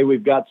 okay,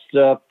 we've got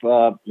stuff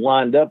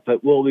lined up,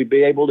 but will we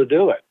be able to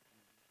do it?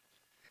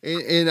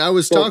 And I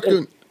was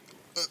talking...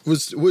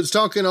 Was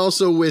talking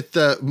also with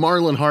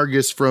Marlon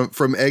Hargis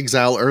from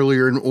EXILE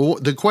earlier, and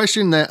the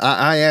question that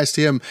I asked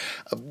him: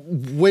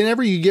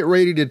 whenever you get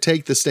ready to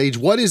take the stage,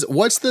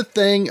 what's the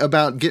thing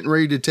about getting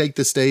ready to take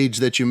the stage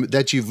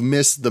that you've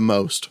missed the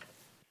most?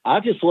 I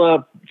just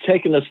love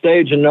taking the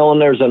stage and knowing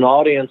there's an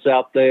audience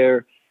out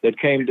there that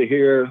came to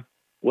hear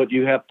what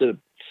you have to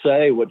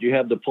say, what you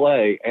have to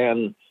play,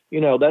 and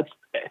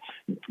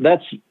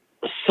that's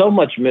so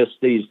much missed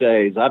these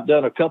days. I've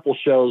done a couple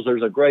shows.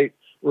 There's a great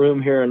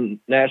room here in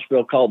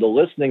Nashville called the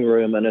Listening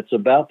Room, and it's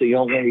about the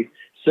only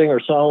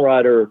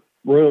singer-songwriter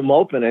room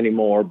open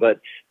anymore. But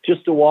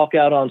just to walk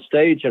out on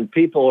stage and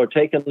people are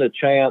taking the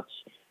chance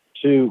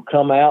to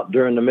come out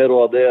during the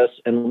middle of this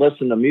and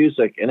listen to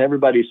music, and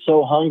everybody's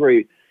so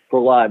hungry for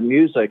live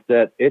music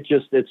that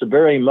it's a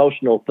very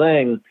emotional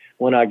thing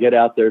when I get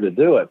out there to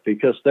do it,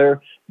 because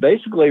they're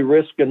basically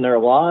risking their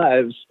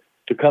lives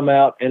to come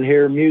out and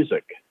hear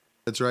music.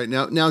 That's right.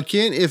 Now,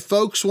 Kent, if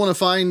folks want to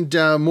find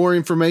more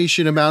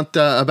information about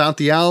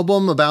the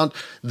album, about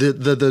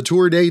the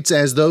tour dates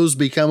as those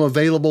become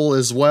available,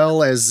 as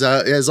well as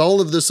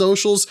all of the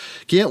socials,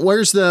 Kent,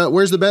 where's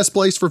the best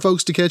place for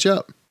folks to catch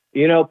up?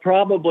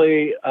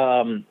 Probably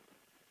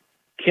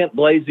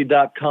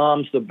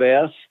KentBlazy.com's the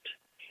best.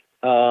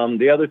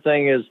 The other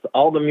thing is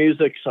all the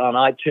music's on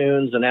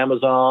iTunes and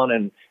Amazon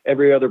and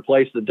every other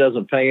place that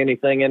doesn't pay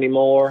anything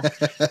anymore,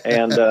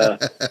 and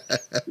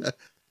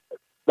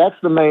that's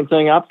the main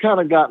thing. I've kind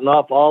of gotten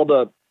off all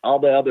the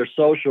other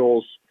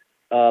socials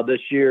this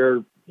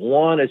year.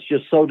 One, it's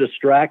just so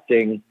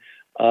distracting,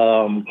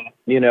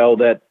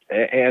 that,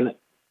 and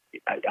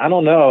I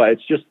don't know,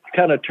 it's just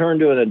kind of turned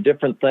to a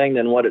different thing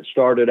than what it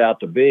started out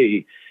to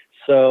be.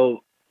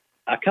 So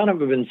I kind of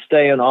have been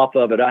staying off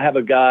of it. I have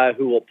a guy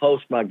who will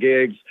post my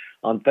gigs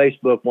on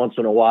Facebook once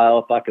in a while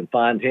if I can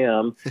find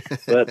him.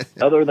 But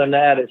other than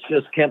that, it's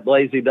just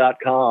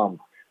KentBlazy.com.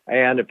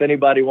 And if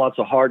anybody wants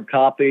a hard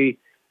copy,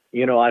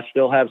 I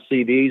still have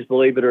CDs,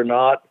 believe it or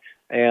not.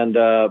 And,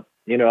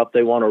 if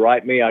they want to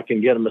write me, I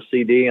can get them a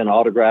CD and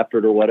autograph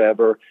it or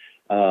whatever.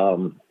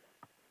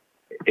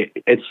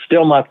 It's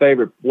still my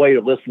favorite way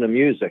to listen to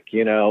music,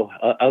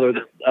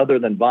 other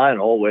than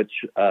vinyl, which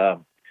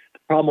the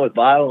problem with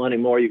vinyl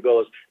anymore, you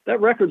go,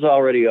 that record's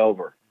already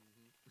over.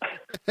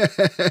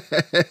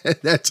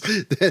 That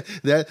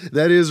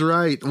is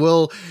right.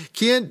 Well,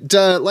 Kent,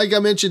 like I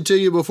mentioned to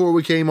you before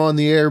we came on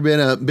the air,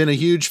 been a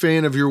huge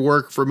fan of your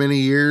work for many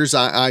years.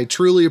 I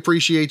truly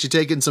appreciate you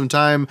taking some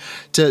time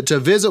to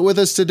visit with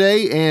us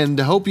today, and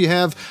hope you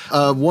have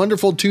a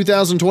wonderful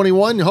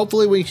 2021.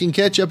 Hopefully we can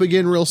catch up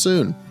again real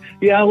soon.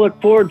 Yeah, I look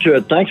forward to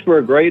it. Thanks for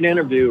a great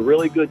interview.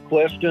 Really good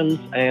questions.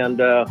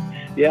 And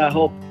I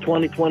hope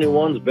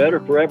 2021 is better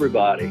for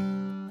everybody.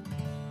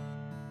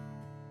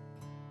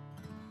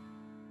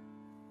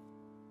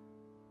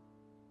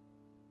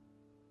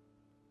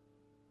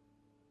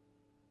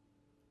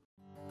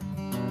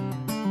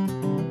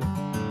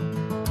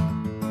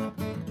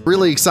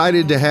 Really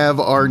excited to have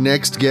our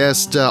next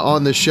guest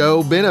on the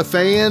show. Been a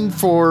fan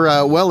for,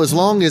 as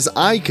long as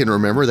I can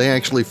remember. They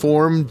actually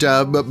formed,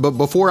 but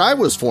before I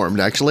was formed,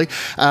 actually.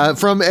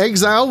 From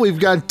EXILE, we've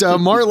got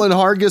Marlon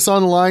Hargis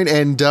on the line.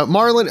 And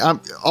Marlon,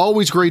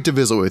 always great to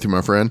visit with you,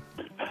 my friend.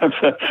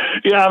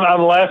 Yeah,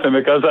 I'm laughing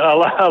because I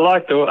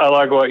like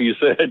what you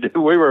said.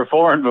 We were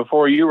formed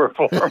before you were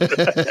formed.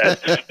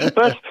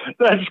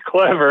 that's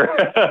clever.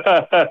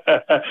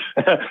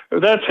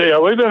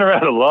 We've been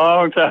around a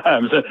long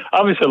time,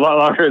 obviously a lot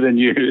longer than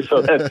you.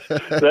 So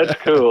that's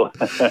cool.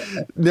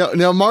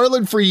 Now,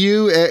 Marlon, for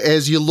you,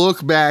 as you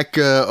look back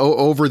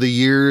over the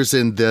years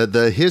and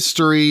the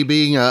history,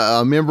 being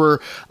a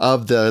member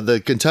of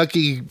the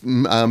Kentucky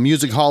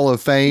Music Hall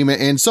of Fame,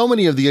 and so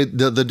many of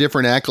the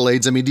different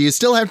accolades, I mean, do you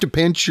still have to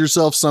pinch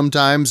yourself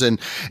sometimes and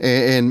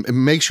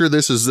make sure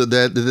this is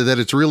that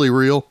it's really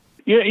real?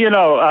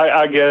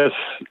 I guess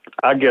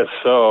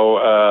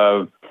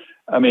so.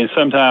 I mean,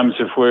 sometimes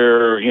if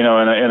we're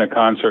in a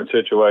concert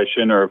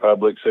situation or a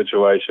public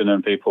situation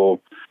and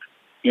people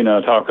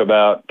talk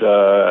about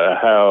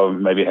how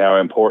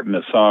important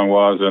a song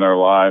was in our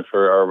life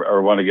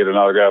or want to get an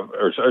autograph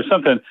or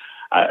something,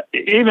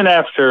 even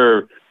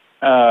after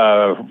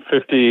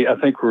 50, I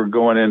think we're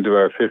going into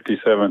our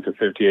 57th or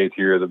 58th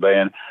year of the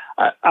band.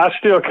 I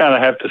still kind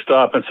of have to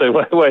stop and say,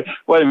 wait a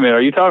minute,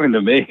 are you talking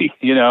to me?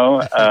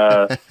 Because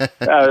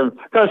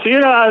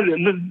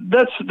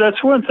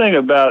that's one thing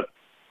about,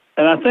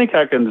 and I think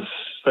I can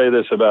say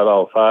this about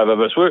all five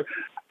of us.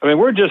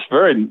 We're just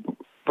very,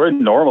 very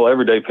normal,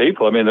 everyday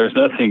people. I mean, there's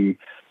nothing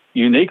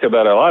unique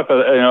about our life,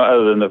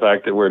 other than the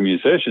fact that we're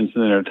musicians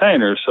and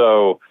entertainers.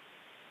 So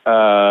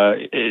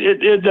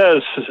it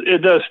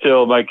does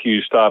still make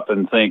you stop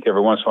and think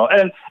every once in a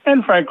while,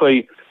 and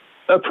frankly,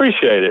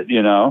 appreciate it.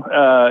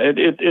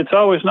 It's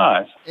always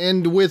nice.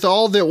 And with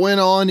all that went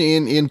on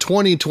in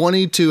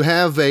 2020, to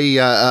have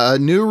a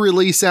new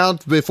release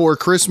out before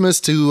Christmas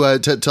to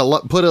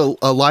put a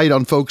light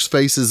on folks'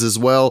 faces as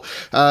well,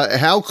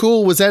 how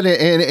cool was that?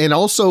 And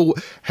also,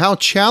 how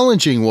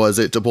challenging was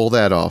it to pull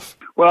that off?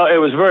 Well, it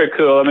was very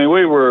cool. I mean,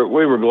 we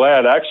were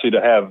glad actually to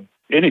have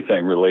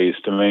anything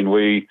released. I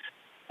mean,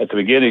 at the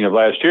beginning of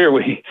last year,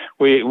 we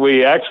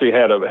actually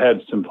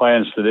had some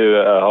plans to do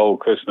a whole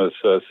Christmas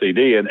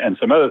CD and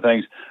some other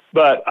things,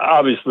 but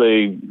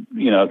obviously,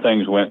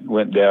 things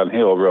went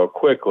downhill real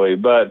quickly.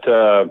 But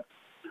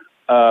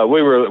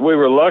we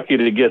were lucky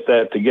to get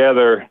that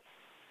together.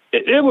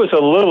 It was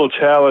a little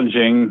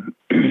challenging.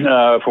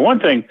 For one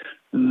thing,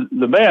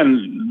 the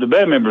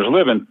band members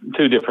live in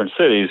two different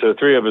cities. So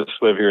three of us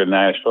live here in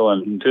Nashville,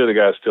 and two of the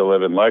guys still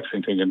live in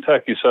Lexington,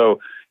 Kentucky. So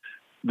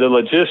the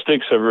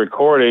logistics of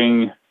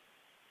recording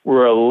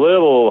were a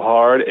little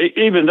hard,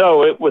 even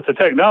though with the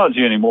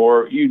technology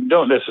anymore, you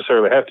don't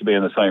necessarily have to be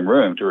in the same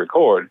room to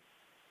record.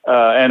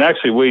 And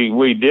actually,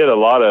 we did a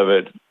lot of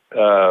it,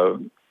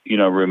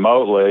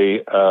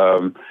 remotely.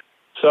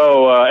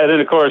 And then,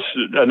 of course,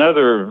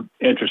 another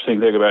interesting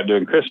thing about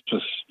doing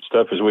Christmas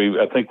stuff is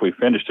I think we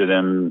finished it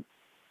in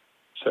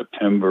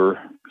September.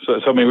 So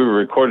I mean, we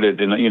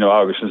recorded it in,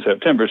 August and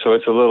September. So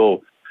it's a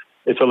little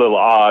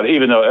odd,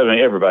 even though,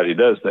 everybody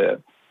does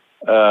that.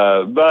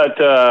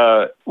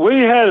 But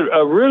we had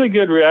a really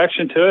good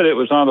reaction to it. It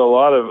was on a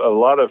lot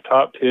of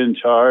top 10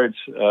 charts.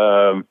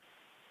 A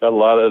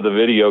lot of the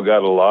video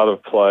got a lot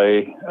of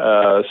play.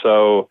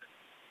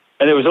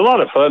 And it was a lot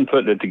of fun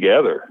putting it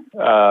together.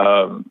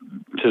 To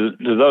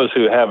those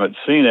who haven't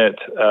seen it,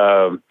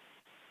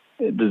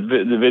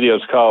 the video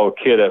is called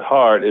 "Kid at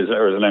Heart," is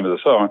the name of the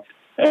song,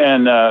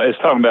 and it's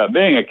talking about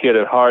being a kid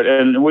at heart.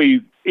 And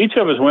each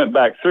of us went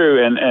back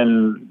through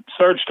and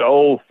searched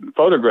old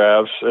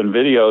photographs and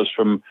videos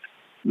from,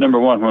 number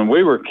one, when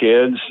we were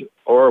kids,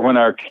 or when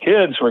our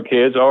kids were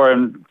kids, or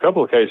in a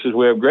couple of cases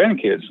we have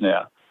grandkids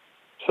now.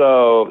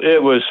 So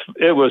it was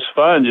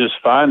fun just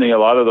finding a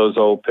lot of those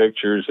old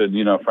pictures, and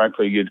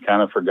frankly, you'd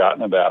kind of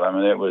forgotten about them,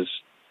 and it was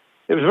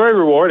very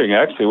rewarding.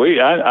 Actually,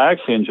 I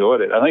actually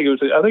enjoyed it. I think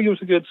it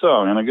was a good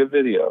song and a good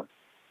video.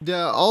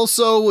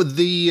 Also,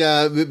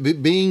 the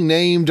being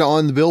named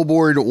on the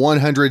Billboard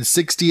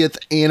 160th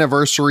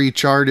anniversary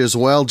chart as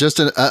well. Just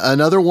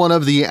another one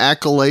of the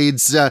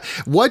accolades.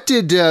 What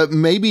did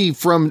maybe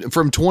from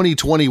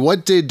 2020?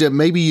 What did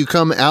maybe you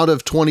come out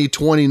of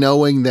 2020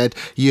 knowing that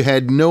you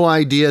had no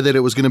idea that it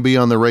was going to be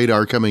on the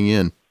radar coming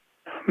in?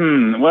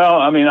 Well,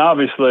 I mean,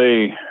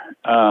 obviously,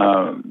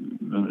 the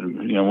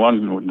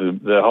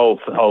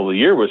whole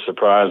year was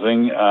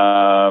surprising.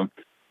 And,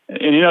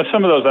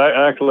 some of those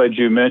accolades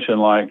you mentioned,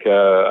 like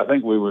I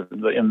think we were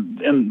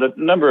in the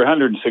number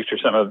 160 or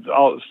something of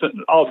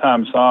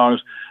all-time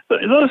songs.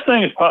 Those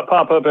things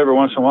pop up every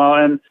once in a while.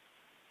 And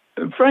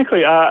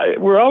frankly,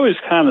 we're always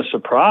kind of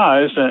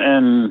surprised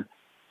and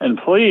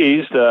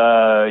pleased. We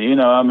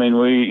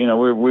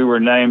were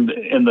named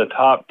in the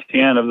top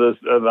 10 of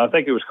I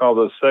think it was called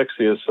the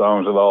sexiest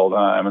songs of all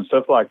time and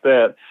stuff like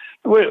that.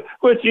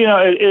 Which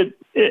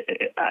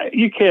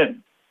you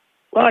can't.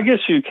 Well, I guess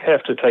you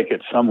have to take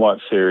it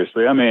somewhat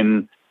seriously. I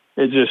mean,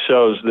 it just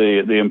shows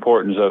the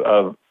importance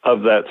of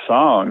that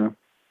song.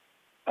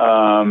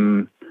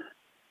 I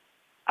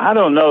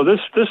don't know. This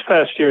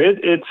past year,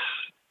 it's.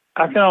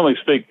 I can only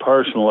speak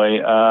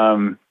personally.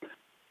 I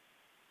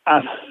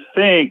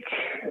think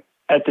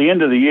at the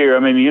end of the year, I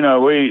mean,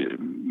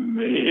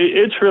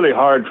 it's really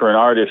hard for an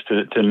artist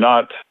to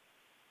not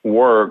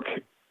work,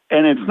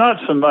 and it's not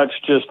so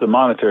much just the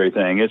monetary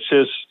thing. It's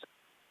just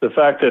the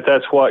fact that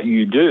that's what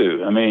you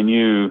do. I mean,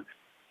 you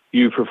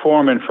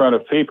perform in front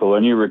of people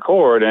and you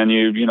record and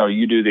you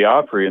do the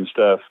Opry and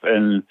stuff.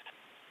 And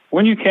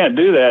when you can't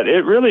do that,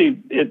 it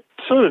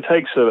sort of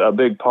takes a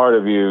big part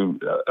of you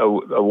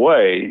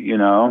away,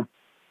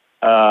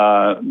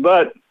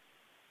 But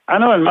I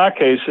know in my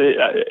case,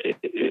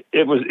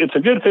 it's a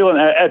good feeling.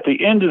 At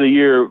the end of the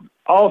year,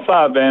 all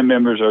 5 band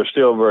members are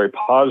still very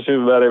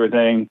positive about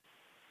everything.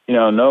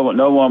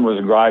 No one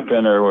was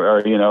griping or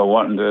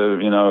wanting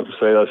to,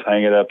 say, let's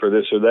hang it up or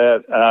this or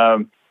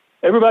that.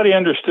 Everybody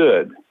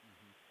understood.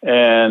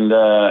 And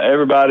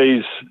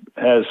everybody's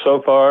has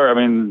so far, I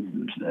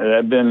mean,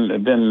 have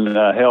been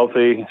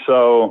healthy.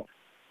 So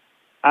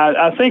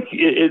I think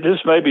it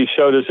just maybe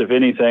showed us, if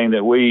anything,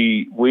 that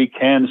we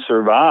can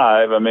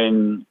survive. I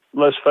mean,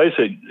 let's face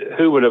it,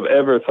 who would have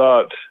ever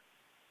thought,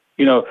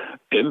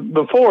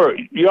 before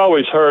you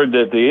always heard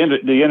that the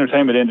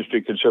entertainment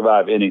industry could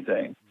survive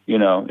anything.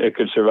 It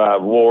could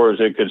survive wars.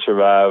 It could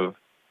survive,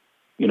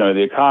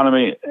 the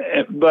economy.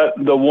 But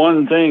the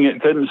one thing it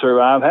couldn't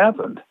survive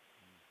happened.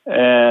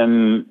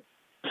 And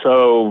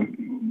so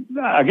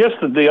I guess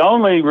that the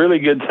only really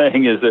good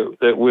thing is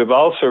that we've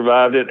all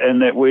survived it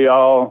and that we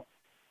all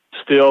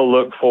still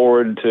look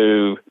forward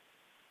to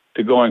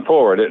going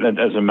forward. And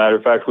as a matter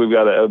of fact, we've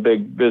got a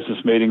big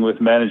business meeting with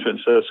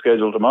management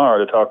scheduled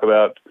tomorrow to talk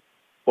about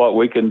what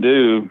we can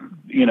do,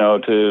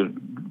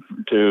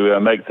 to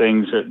make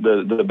things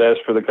the best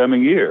for the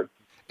coming year.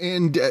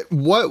 And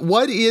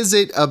what is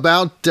it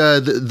about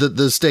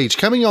the stage,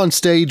 coming on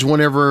stage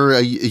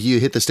whenever you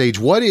hit the stage?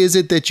 What is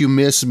it that you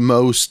miss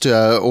most,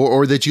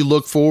 or that you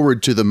look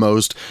forward to the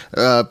most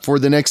for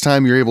the next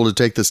time you're able to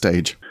take the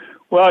stage?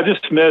 Well, I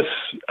just miss,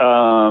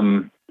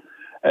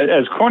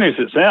 as corny as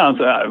it sounds,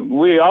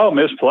 we all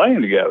miss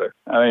playing together.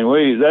 I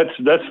mean,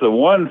 that's the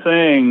one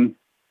thing,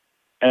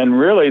 and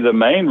really the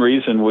main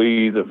reason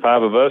the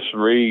 5 of us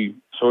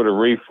sort of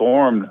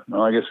reformed.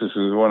 Well, I guess this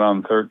was going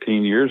on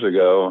 13 years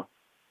ago.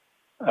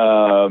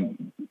 Because,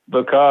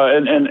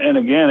 and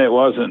again, it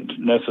wasn't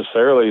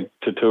necessarily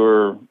to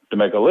tour to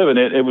make a living.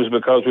 It was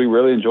because we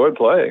really enjoyed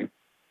playing.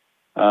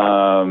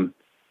 So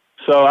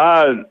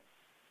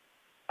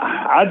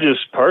I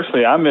just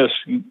personally, I miss,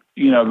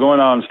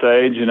 going on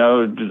stage,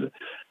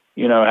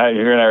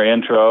 hearing our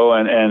intro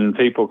and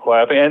people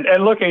clapping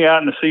and looking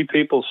out and to see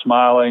people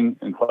smiling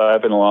and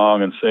clapping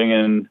along and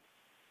singing.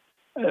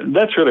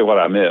 That's really what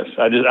I miss.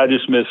 I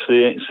just miss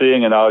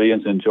seeing an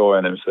audience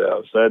enjoying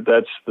themselves.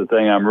 That's the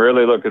thing I'm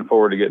really looking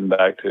forward to getting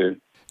back to.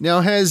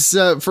 Now, has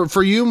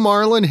for you,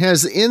 Marlon,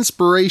 has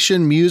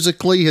inspiration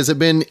musically, has it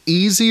been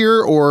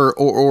easier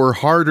or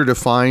harder to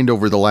find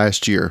over the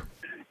last year?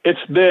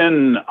 It's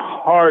been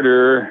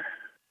harder.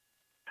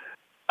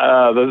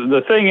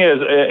 The thing is,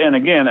 and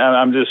again,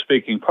 I'm just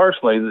speaking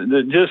personally,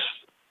 just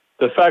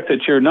the fact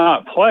that you're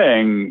not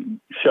playing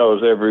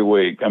shows every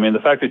week. I mean, the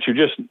fact that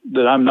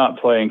I'm not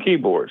playing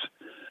keyboards.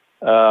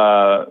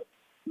 Now,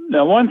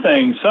 one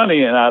thing,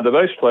 Sonny and I, the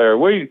bass player,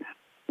 we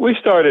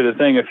started a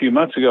thing a few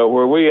months ago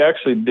where we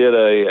actually did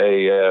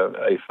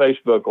a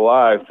Facebook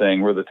Live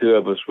thing where the two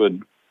of us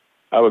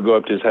I would go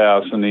up to his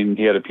house and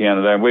he had a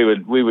piano there, and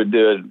we would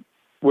do it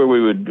where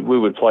we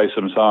would play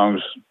some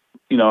songs,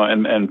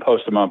 and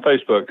post them on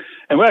Facebook.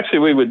 And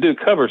we would do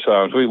cover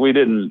songs. We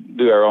didn't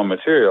do our own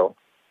material.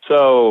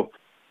 So,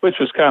 which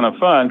was kind of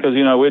fun because,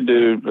 we'd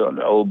do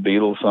old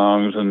Beatles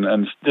songs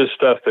and just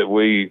stuff that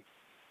we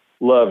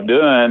loved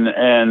doing.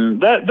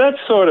 And that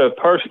sort of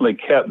personally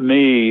kept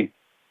me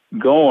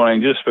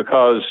going just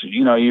because,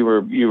 you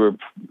were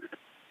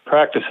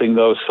practicing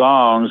those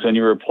songs and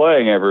you were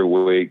playing every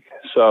week.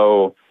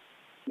 So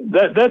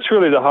that's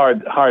really the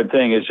hard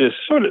thing is just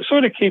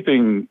sort of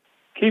keeping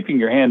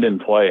your hand in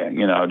playing,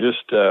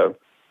 just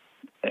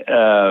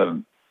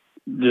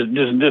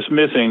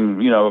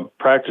missing,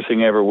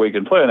 practicing every week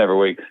and playing every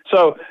week.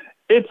 So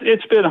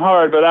it's been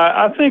hard, but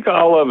I think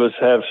all of us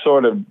have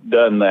sort of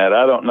done that.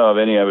 I don't know of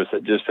any of us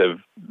that just have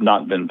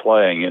not been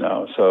playing,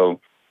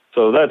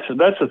 So that's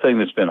the thing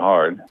that's been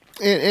hard.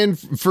 And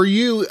for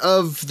you,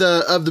 of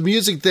the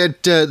music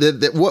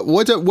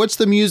what's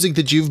the music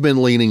that you've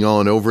been leaning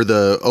on over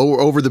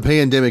the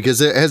pandemic?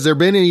 Has there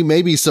been any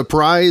maybe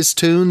surprise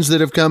tunes that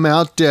have come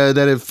out that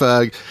have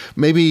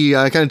maybe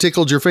kind of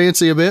tickled your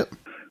fancy a bit?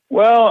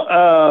 Well,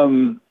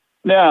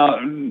 now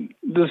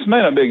this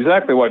may not be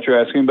exactly what you're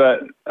asking,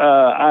 but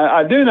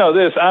I do know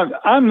this.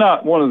 I'm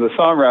not one of the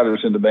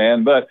songwriters in the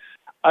band, but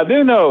I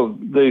do know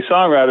the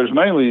songwriters,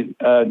 mainly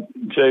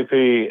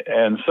JP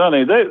and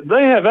Sonny.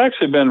 They have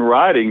actually been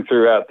writing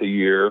throughout the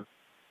year,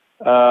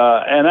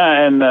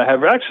 and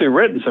have actually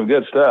written some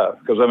good stuff.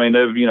 Because I mean,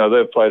 they've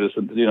played us,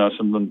 some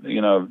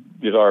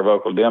guitar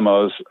vocal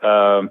demos.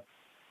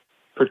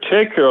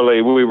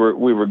 Particularly, we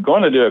were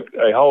going to do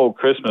a whole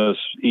Christmas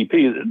EP.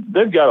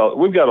 We've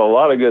got a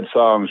lot of good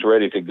songs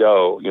ready to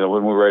go.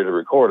 When we're ready to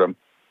record them,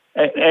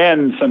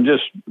 and some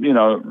just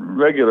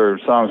regular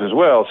songs as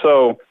well.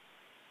 So.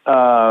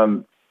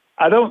 I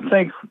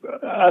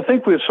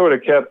think we've sort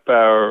of kept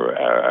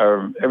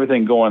our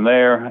everything going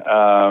there.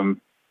 I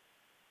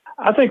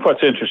think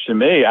what's interesting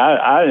to me,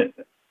 I'm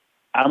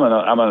a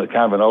kind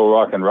of an old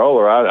rock and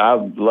roller. I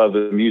love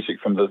the music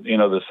from the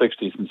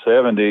 60s and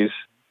 70s,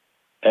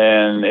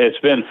 and it's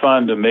been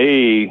fun to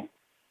me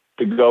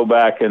to go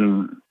back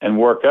and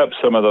work up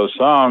some of those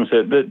songs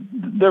that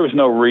there was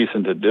no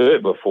reason to do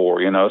it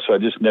before, so I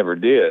just never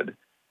did.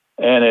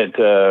 And it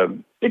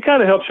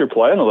kind of helps your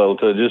playing a little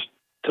to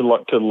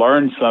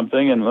learn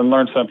something and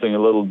learn something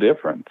a little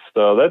different.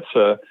 So that's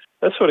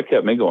sort of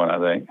kept me going, I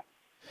think.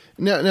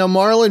 Now,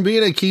 Marlon,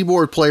 being a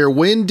keyboard player,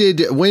 when did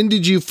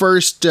you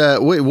first?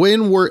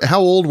 How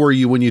old were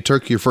you when you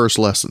took your first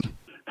lesson?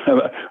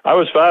 I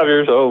was 5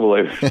 years old,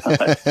 believe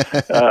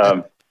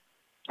it.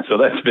 So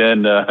that's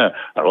been a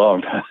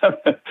long time.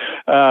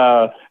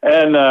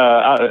 And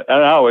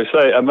I always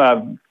say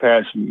my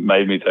parents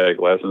made me take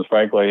lessons,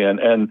 frankly,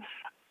 and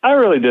I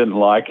really didn't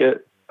like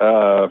it.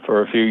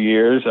 For a few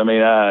years. I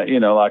mean, I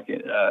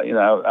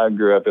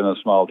grew up in a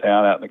small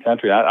town out in the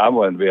country. I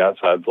wanted to be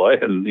outside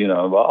playing,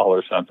 a ball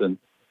or something.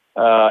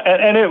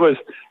 And it was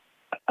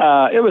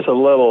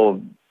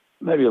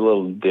maybe a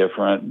little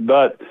different,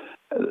 but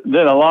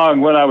then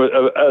when I was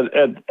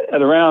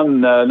at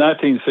around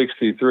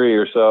 1963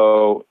 or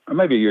so, or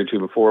maybe a year or two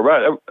before,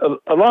 right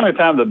along the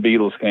time the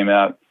Beatles came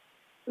out,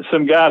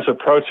 some guys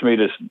approached me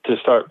to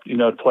start,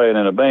 playing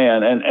in a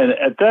band. And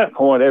at that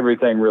point,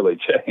 everything really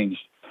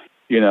changed.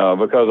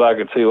 Because I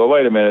could see, well,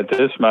 wait a minute,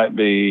 this might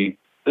be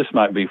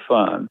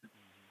fun,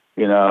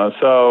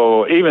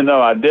 So even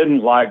though I didn't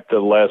like the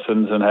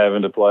lessons and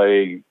having to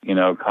play,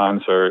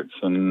 concerts,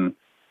 and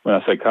when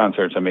I say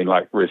concerts, I mean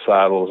like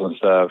recitals and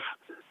stuff,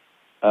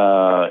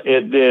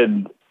 it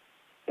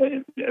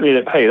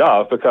paid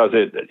off because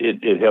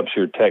it helps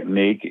your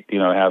technique,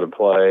 how to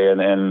play,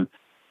 and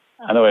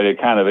I know it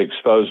kind of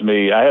exposed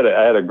me. I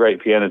had a great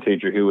piano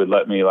teacher who would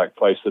let me like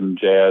play some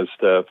jazz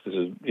stuff,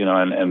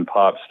 and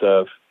pop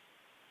stuff.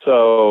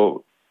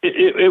 So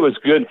it was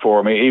good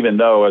for me, even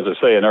though, as I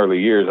say, in early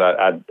years,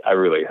 I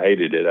really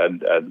hated it.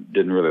 I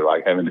didn't really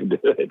like having to do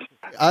it.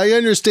 I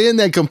understand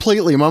that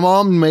completely. My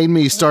mom made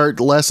me start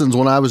lessons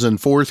when I was in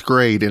 4th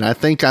grade, and I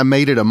think I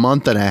made it a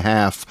month and a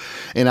half.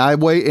 And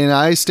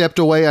I stepped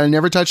away. I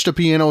never touched a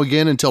piano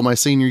again until my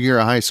senior year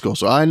of high school.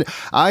 So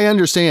I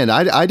understand.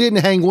 I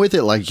didn't hang with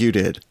it like you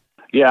did.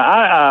 Yeah,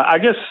 I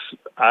guess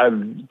I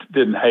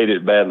didn't hate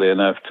it badly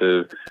enough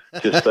to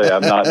just say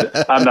I'm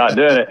not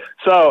doing it.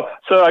 So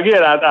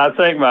again, I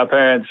thank my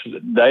parents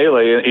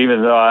daily,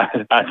 even though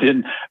I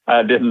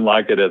didn't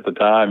like it at the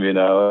time, you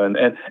know,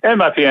 and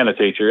my piano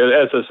teacher.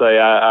 As I say,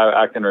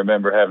 I can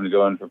remember having to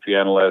go in for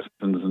piano lessons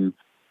and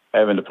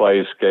having to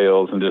play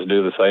scales and just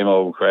do the same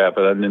old crap.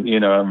 And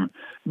you know,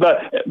 but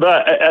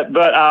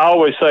I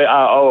always say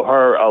I owe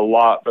her a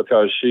lot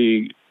because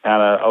she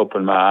kind of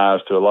opened my eyes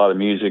to a lot of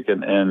music,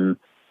 and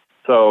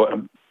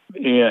so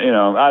you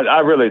know, I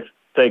really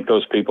thank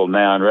those people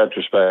now in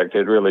retrospect.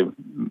 It really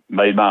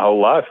made my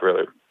whole life,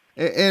 really.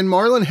 And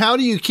Marlon, how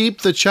do you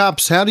keep the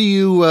chops? How do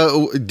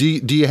you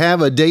do you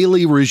have a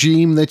daily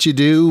regime that you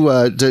do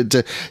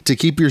to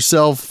keep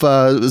yourself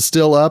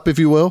still up, if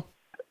you will?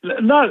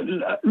 Not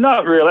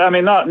really. I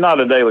mean, not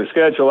a daily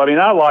schedule. I mean,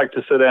 I like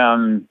to sit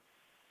down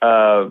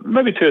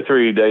maybe 2 or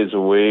 3 days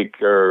a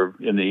week, or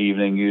in the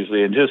evening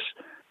usually, and just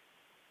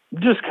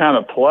kind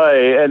of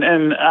play. And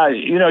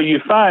you know, you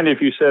find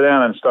if you sit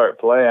down and start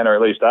playing, or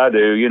at least I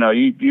do, you know,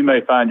 you may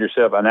find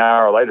yourself an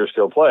hour later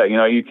still playing. You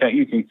know, you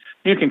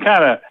can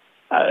kind of,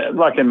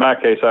 like in my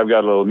case, I've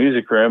got a little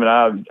music room,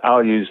 and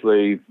I'll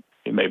usually,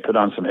 you may put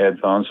on some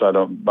headphones so I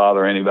don't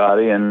bother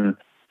anybody, and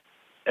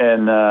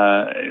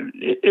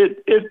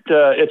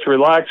it's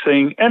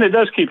relaxing, and it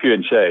does keep you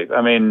in shape.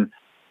 I mean,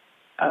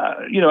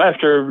 you know,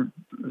 after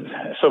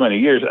so many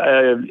years,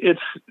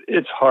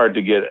 it's hard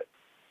to get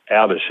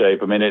out of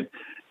shape. I mean,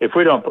 if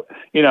we don't,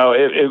 you know,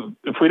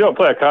 if we don't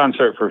play a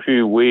concert for a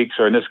few weeks,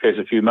 or in this case,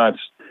 a few months,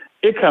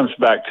 it comes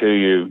back to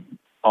you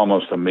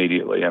almost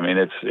immediately. I mean,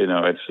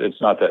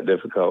 it's not that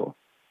difficult.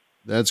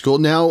 That's cool.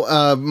 Now,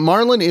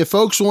 Marlon, if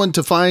folks want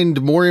to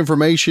find more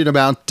information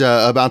about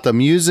the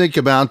music,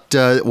 about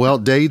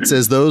dates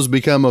as those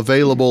become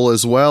available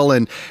as well,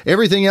 and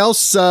everything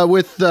else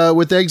with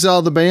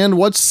EXILE the band,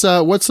 what's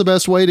the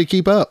best way to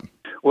keep up?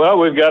 Well,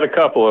 we've got a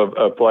couple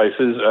of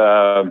places.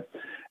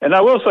 And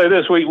I will say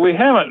this: we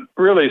haven't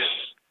really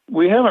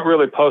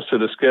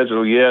posted a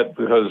schedule yet,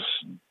 because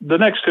the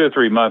next 2 or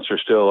 3 months are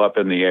still up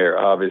in the air,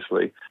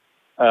 obviously.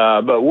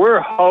 But we're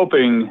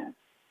hoping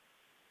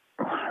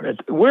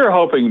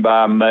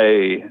by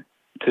May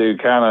to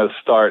kind of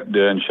start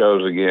doing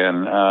shows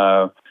again.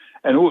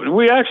 And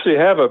we actually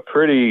have a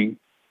pretty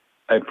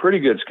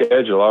good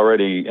schedule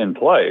already in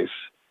place.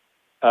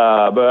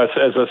 But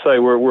as I say,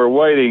 we're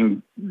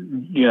waiting,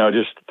 you know,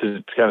 just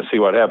to kind of see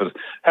what happens.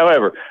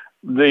 However,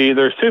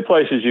 there's 2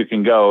 places you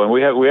can go, and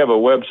we have a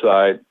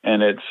website,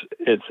 and it's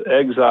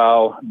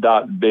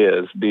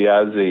exile.biz,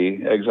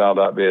 B-I-Z,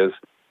 exile.biz.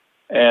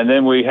 And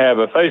then we have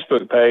a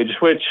Facebook page,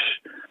 which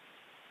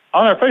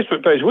on our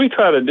Facebook page, we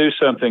try to do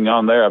something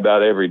on there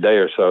about every day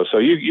or so. So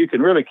you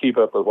can really keep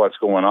up with what's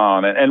going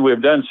on. And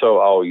we've done so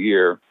all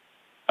year.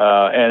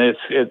 And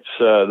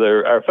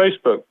our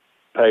Facebook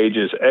page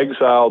is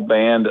Exile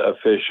Band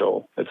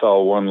Official. It's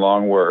all one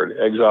long word,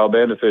 Exile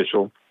Band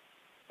Official.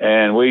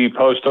 And we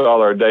post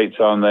all our dates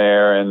on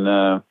there,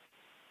 and,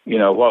 you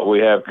know, what we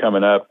have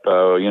coming up,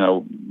 you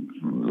know,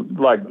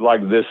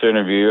 like this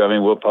interview. I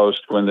mean, we'll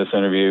post when this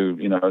interview,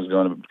 you know, is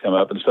going to come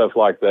up and stuff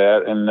like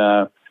that. And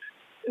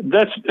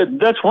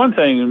that's one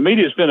thing.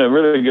 Media's been a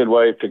really good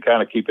way to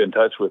kind of keep in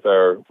touch with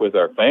our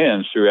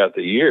fans throughout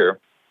the year.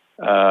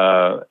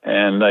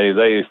 And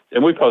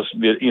we post,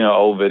 you know,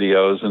 old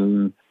videos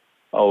and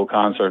old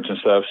concerts and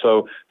stuff.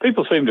 So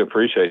people seem to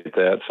appreciate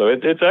that. So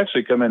it's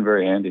actually come in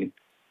very handy.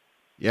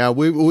 Yeah,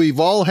 we've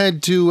all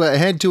had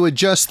to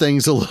adjust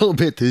things a little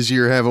bit this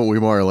year, haven't we,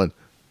 Marlon?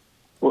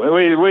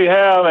 We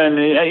have, and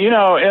you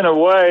know, in a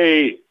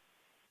way,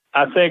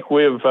 I think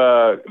we've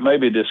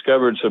maybe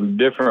discovered some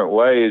different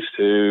ways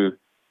to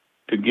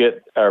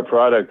get our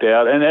product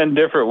out, and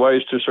different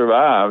ways to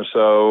survive.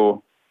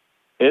 So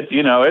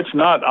it's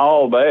not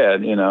all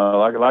bad. You know,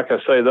 like I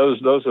say,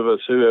 those of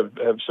us who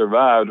have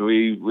survived,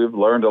 we've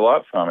learned a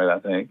lot from it, I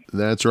think.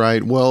 That's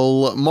right.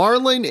 Well,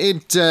 Marlon,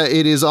 it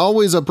is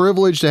always a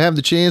privilege to have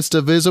the chance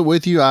to visit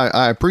with you.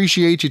 I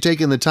appreciate you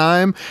taking the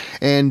time,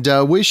 and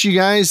wish you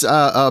guys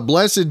a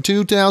blessed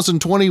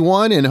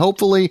 2021, and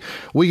hopefully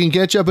we can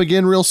catch up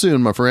again real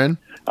soon, my friend.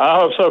 I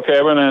hope so,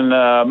 Kevin, and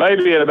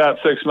maybe in about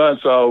 6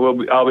 months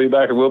I'll be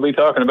back, and we'll be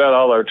talking about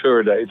all our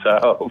tour dates, I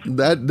hope.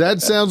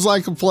 That sounds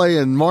like a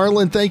plan.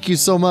 Marlon, thank you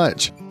so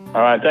much.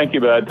 All right, thank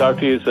you, bud. Talk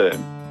to you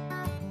soon.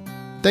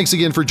 Thanks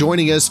again for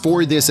joining us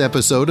for this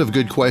episode of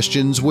Good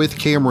Questions with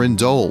Cameron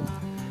Dole.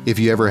 If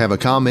you ever have a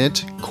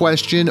comment,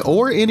 question,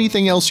 or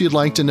anything else you'd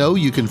like to know,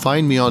 you can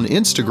find me on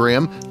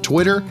Instagram,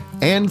 Twitter,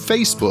 and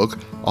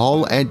Facebook,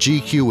 all at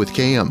GQ with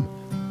Cam.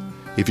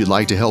 If you'd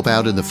like to help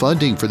out in the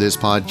funding for this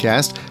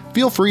podcast,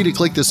 feel free to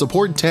click the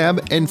support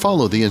tab and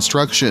follow the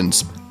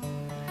instructions.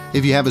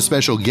 If you have a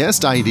special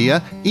guest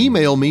idea,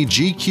 email me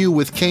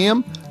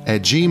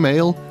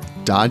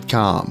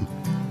gqwithcam@gmail.com.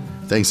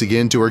 Thanks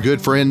again to our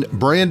good friend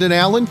Brandon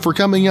Allen for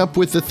coming up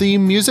with the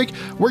theme music.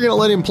 We're going to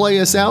let him play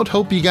us out.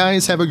 Hope you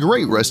guys have a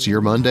great rest of your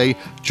Monday.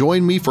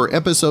 Join me for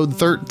episode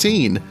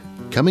 13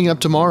 coming up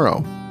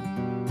tomorrow.